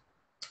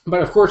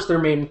 But of course, their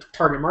main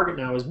target market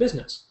now is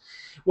business.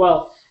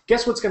 Well,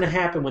 guess what's going to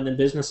happen when the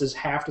businesses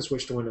have to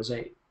switch to Windows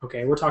 8?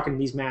 Okay, we're talking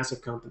these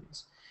massive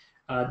companies.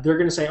 They're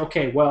going to say,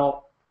 okay,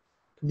 well,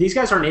 these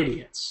guys aren't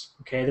idiots.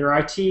 Okay, their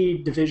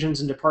IT divisions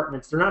and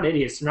departments, they're not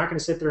idiots. They're not going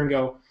to sit there and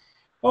go,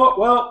 oh,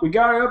 well, we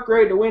got to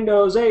upgrade to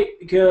Windows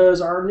 8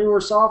 because our newer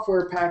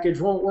software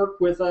package won't work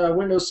with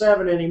Windows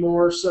 7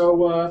 anymore,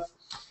 so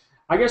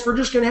I guess we're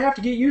just going to have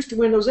to get used to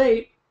Windows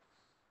 8.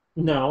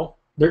 No,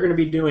 they're going to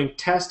be doing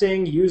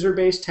testing,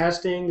 user-based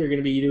testing. They're going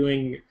to be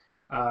doing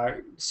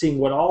seeing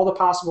what all the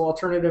possible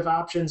alternative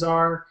options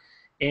are.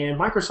 And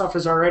Microsoft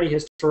has already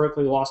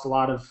historically lost a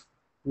lot of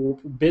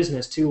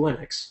business to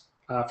Linux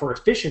for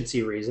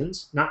efficiency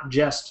reasons, not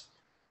just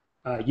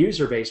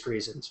user-based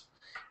reasons.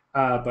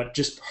 But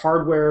just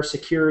hardware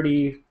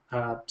security,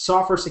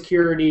 software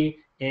security,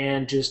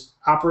 and just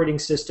operating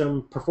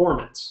system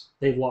performance.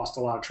 They've lost a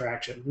lot of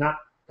traction.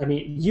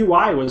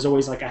 UI was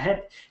always like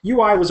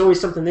UI was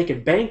always something they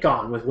could bank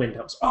on with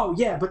Windows. Oh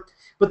yeah,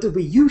 but they'll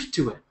be used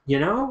to it.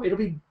 It'll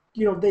be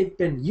they've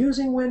been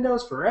using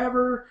Windows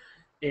forever.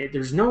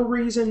 There's no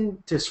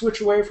reason to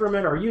switch away from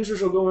it. Our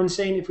users will go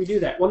insane if we do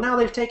that. Well, now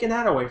they've taken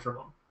that away from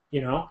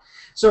them.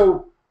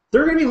 So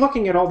they're going to be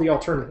looking at all the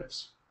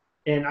alternatives,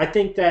 and I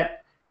think that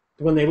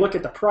when they look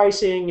at the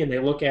pricing and they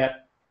look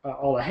at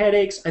all the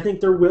headaches, I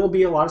think there will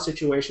be a lot of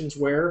situations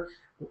where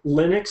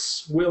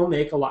Linux will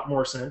make a lot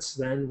more sense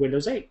than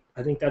Windows 8.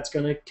 I think that's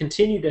going to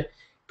continue to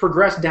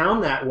progress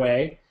down that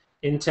way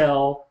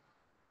until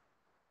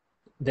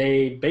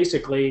they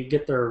basically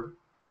get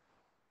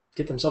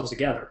themselves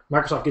together.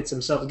 Microsoft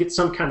gets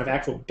some kind of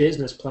actual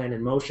business plan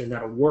in motion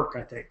that'll work,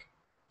 I think,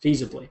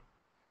 feasibly.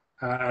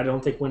 I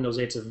don't think Windows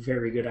 8 is a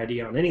very good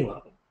idea on any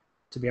level,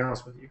 to be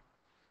honest with you.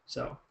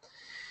 So.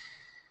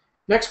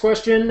 Next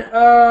question,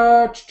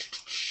 Bro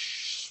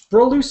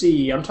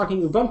Lucy, I'm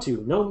talking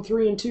Ubuntu, GNOME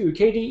 3 and 2,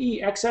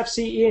 KDE,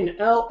 XFCE, and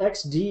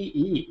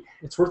LXDE.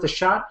 It's worth a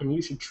shot, and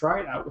you should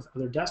try it out with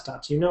other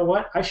desktops. You know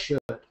what? I should.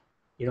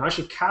 I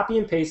should copy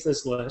and paste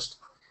this list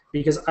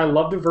because I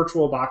love the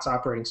VirtualBox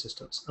operating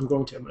systems. I'm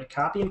going to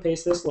copy and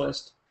paste this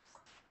list,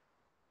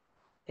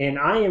 and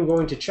I am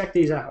going to check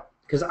these out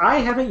because I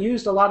haven't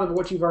used a lot of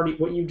what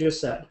you just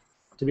said,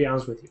 to be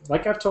honest with you.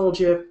 Like I've told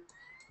you,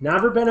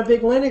 never been a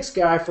big Linux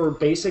guy for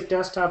basic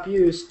desktop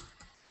use,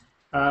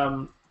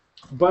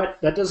 but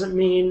that doesn't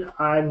mean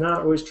I'm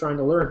not always trying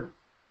to learn.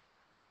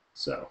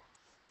 So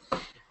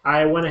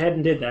I went ahead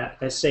and did that.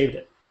 I saved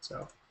it.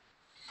 So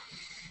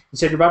you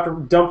said you're about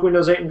to dump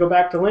Windows 8 and go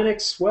back to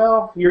Linux.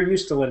 Well, you're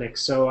used to Linux,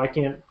 so I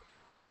can't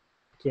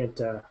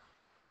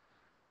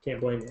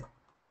blame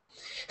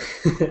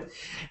you.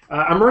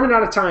 I'm running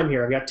out of time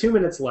here. I've got 2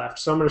 minutes left,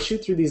 so I'm going to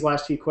shoot through these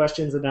last few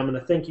questions, and I'm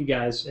going to thank you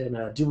guys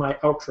and do my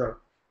outro.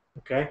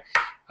 Okay.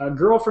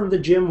 Girl from the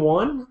Gym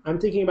 1, I'm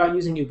thinking about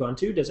using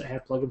Ubuntu. Does it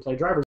have plug-and-play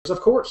drivers?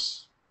 Of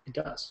course, it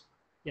does.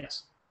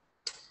 Yes.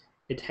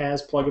 It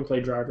has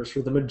plug-and-play drivers for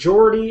the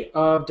majority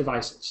of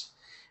devices.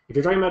 If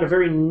you're talking about a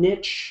very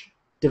niche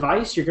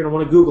device, you're going to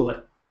want to Google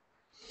it.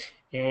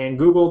 And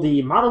Google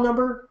the model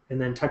number, and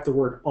then type the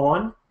word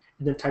on,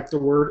 and then type the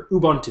word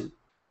Ubuntu.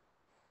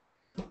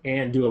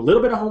 And do a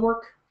little bit of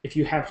homework. If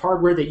you have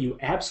hardware that you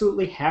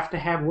absolutely have to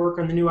have work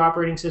on the new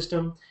operating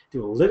system,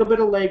 do a little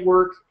bit of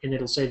legwork, and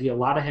it'll save you a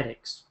lot of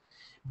headaches.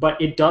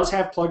 But it does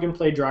have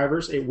plug-and-play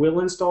drivers. It will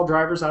install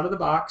drivers out of the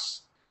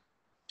box.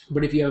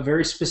 But if you have a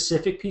very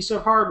specific piece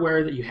of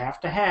hardware that you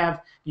have to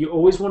have, you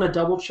always want to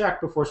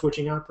double-check before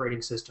switching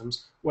operating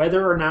systems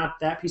whether or not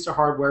that piece of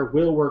hardware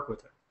will work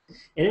with it.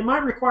 And it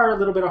might require a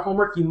little bit of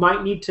homework. You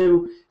might need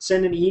to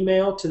send an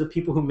email to the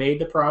people who made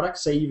the product.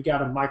 Say you've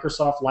got a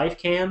Microsoft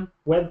LifeCam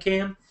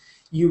webcam.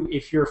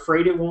 If you're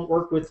afraid it won't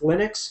work with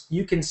Linux,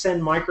 you can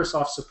send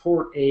Microsoft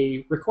support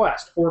a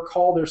request or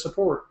call their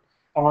support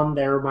on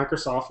their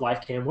Microsoft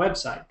LifeCam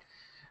website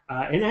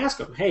and ask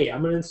them, hey,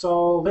 I'm going to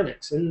install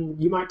Linux. And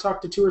you might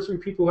talk to 2 or 3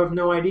 people who have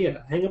no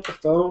idea. Hang up the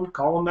phone,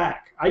 call them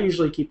back. I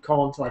usually keep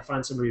calling until I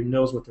find somebody who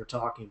knows what they're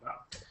talking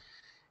about.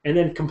 And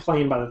then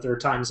complain by the 3rd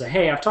time and say,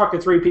 hey, I've talked to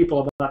 3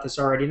 people about this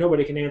already.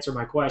 Nobody can answer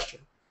my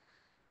question.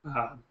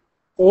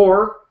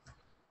 Or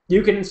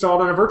you can install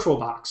it on a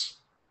VirtualBox.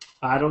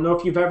 I don't know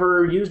if you've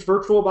ever used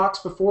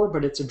VirtualBox before,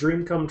 but it's a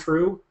dream come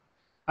true.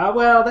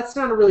 Well, that's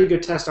not a really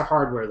good test of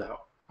hardware, though.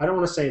 I don't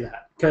want to say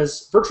that,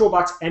 because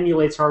VirtualBox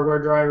emulates hardware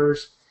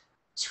drivers.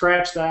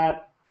 Scratch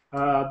that,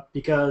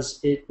 because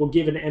it will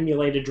give an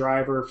emulated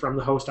driver from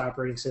the host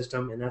operating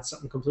system, and that's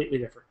something completely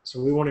different.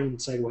 So we won't even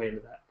segue into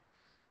that.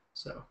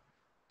 So,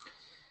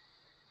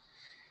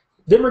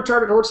 Them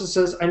Retarded Horses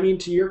says, I mean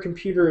to your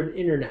computer and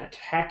internet.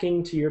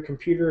 Hacking to your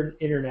computer and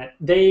internet.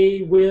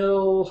 They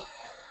will...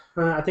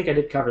 I think I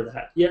did cover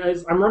that. Yeah,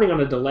 I'm running on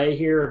a delay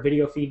here, a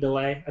video feed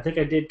delay. I think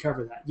I did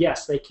cover that.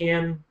 Yes, they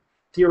can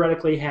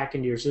theoretically hack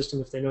into your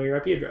system if they know your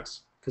IP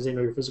address, because they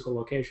know your physical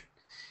location.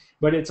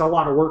 But it's a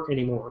lot of work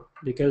anymore,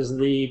 because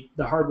the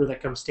hardware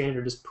that comes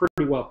standard is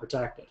pretty well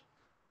protected,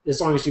 as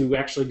long as you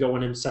actually go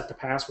in and set the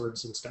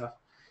passwords and stuff.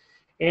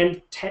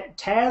 And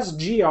Taz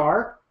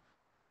GR,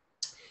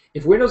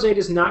 if Windows 8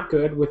 is not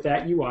good with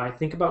that UI,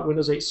 think about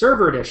Windows 8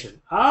 Server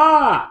Edition.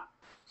 Ah!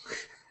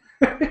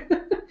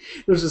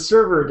 There's a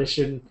Server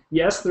Edition.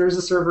 Yes, there is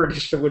a Server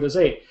Edition of Windows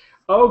 8.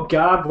 Oh,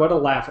 God, what a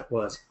laugh it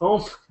was.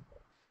 Oh,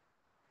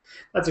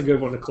 that's a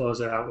good one to close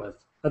it out with.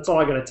 That's all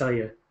I got to tell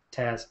you,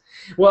 Taz.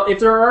 Well, if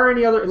there are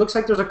any other, it looks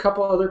like there's a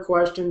couple other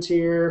questions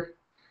here.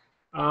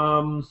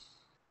 Looks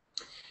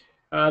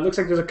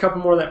like there's a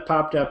couple more that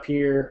popped up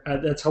here.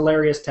 That's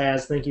hilarious,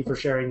 Taz. Thank you for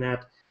sharing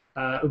that.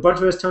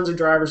 Ubuntu has tons of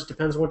drivers. It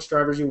depends on which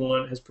drivers you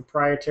want. As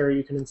proprietary,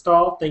 you can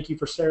install. Thank you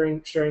for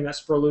sharing that,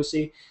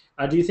 Sprolucy.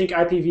 Do you think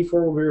IPv4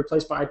 will be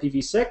replaced by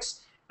IPv6?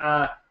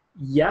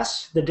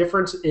 Yes. The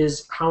difference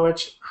is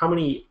how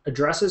many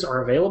addresses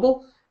are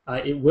available.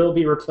 It will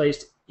be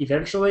replaced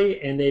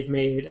eventually, and they've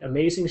made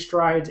amazing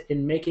strides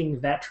in making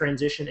that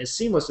transition as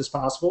seamless as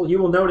possible. You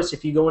will notice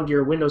if you go into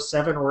your Windows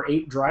 7 or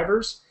 8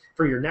 drivers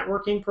for your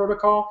networking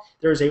protocol,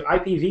 there's a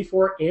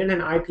IPv4 and an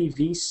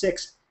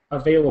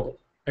IPv6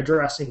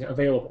 addressing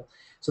available.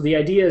 So the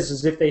idea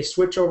is if they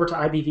switch over to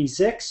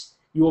IPv6,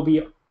 you will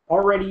be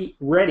already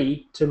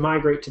ready to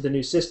migrate to the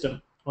new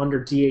system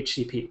under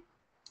DHCP.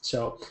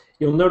 So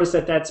you'll notice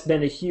that that's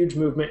been a huge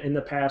movement in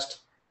the past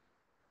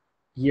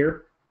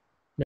year.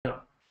 No,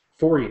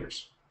 4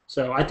 years.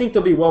 So I think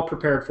they'll be well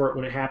prepared for it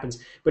when it happens.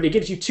 But it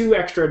gives you 2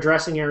 extra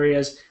addressing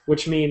areas,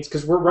 which means,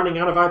 because we're running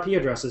out of IP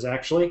addresses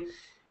actually,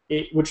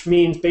 which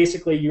means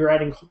basically you're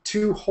adding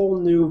 2 whole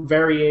new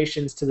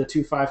variations to the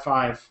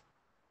 255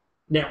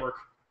 network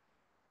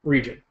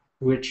region,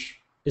 which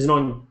is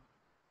an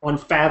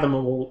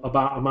unfathomable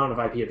amount of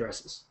IP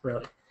addresses,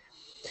 really.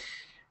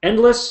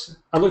 Endless,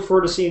 I look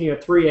forward to seeing you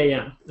at 3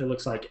 a.m. It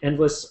looks like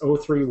Endless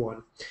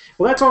 031.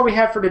 Well, that's all we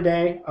have for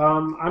today.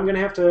 I'm going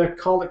to have to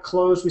call it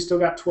closed. We still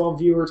got 12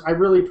 viewers. I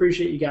really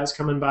appreciate you guys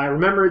coming by.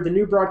 Remember, the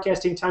new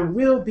broadcasting time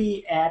will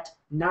be at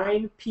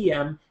 9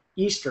 p.m.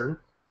 Eastern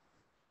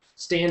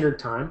Standard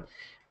Time.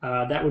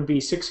 That would be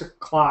 6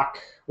 o'clock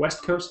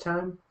West Coast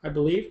time, I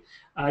believe.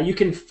 You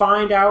can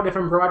find out if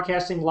I'm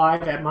broadcasting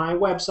live at my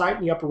website.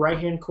 In the upper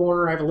right-hand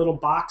corner, I have a little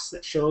box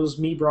that shows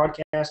me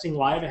broadcasting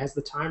live. It has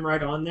the time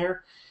right on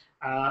there.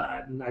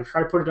 And I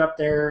try to put it up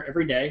there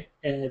every day.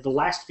 And the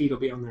last feed will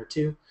be on there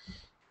too.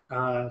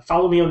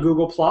 Follow me on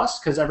Google+,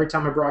 because every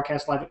time I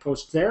broadcast live, it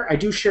posts there. I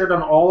do share it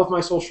on all of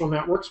my social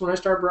networks when I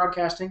start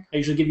broadcasting. I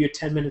usually give you a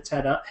 10 minutes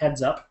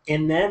heads up,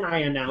 and then I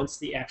announce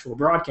the actual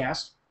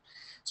broadcast.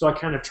 So I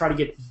kind of try to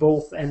get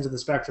both ends of the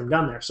spectrum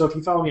done there. So if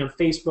you follow me on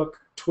Facebook,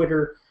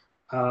 Twitter,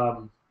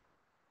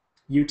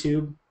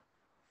 YouTube,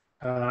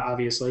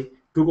 obviously,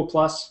 Google+,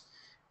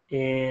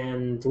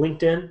 and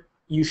LinkedIn,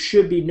 you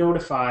should be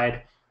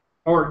notified,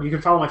 or you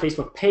can follow my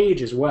Facebook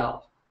page as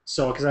well.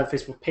 So, because I have a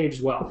Facebook page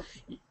as well,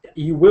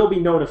 you will be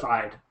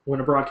notified when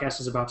a broadcast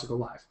is about to go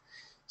live.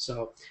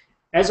 So,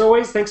 as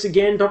always, thanks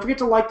again. Don't forget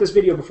to like this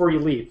video before you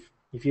leave.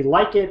 If you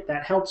like it,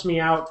 that helps me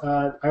out.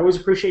 I always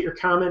appreciate your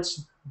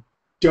comments.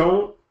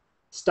 Don't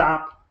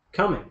stop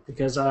coming,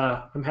 because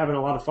I'm having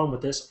a lot of fun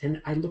with this,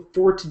 and I look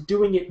forward to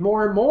doing it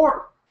more and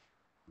more.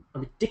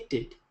 I'm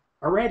addicted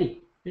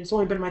already. It's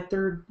only been my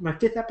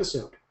 5th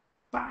episode.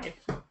 5.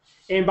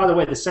 And by the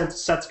way, the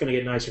set's going to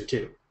get nicer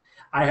too.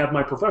 I have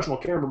my professional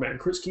cameraman,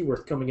 Chris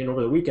Keyworth, coming in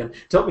over the weekend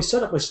to help me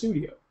set up my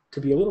studio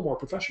to be a little more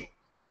professional.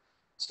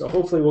 So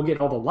hopefully we'll get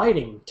all the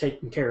lighting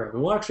taken care of,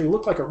 and we'll actually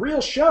look like a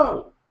real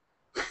show.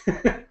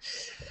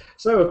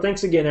 So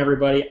thanks again,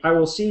 everybody. I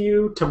will see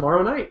you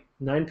tomorrow night,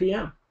 9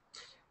 p.m.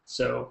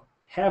 So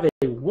have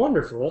a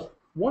wonderful,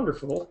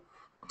 wonderful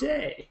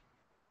day.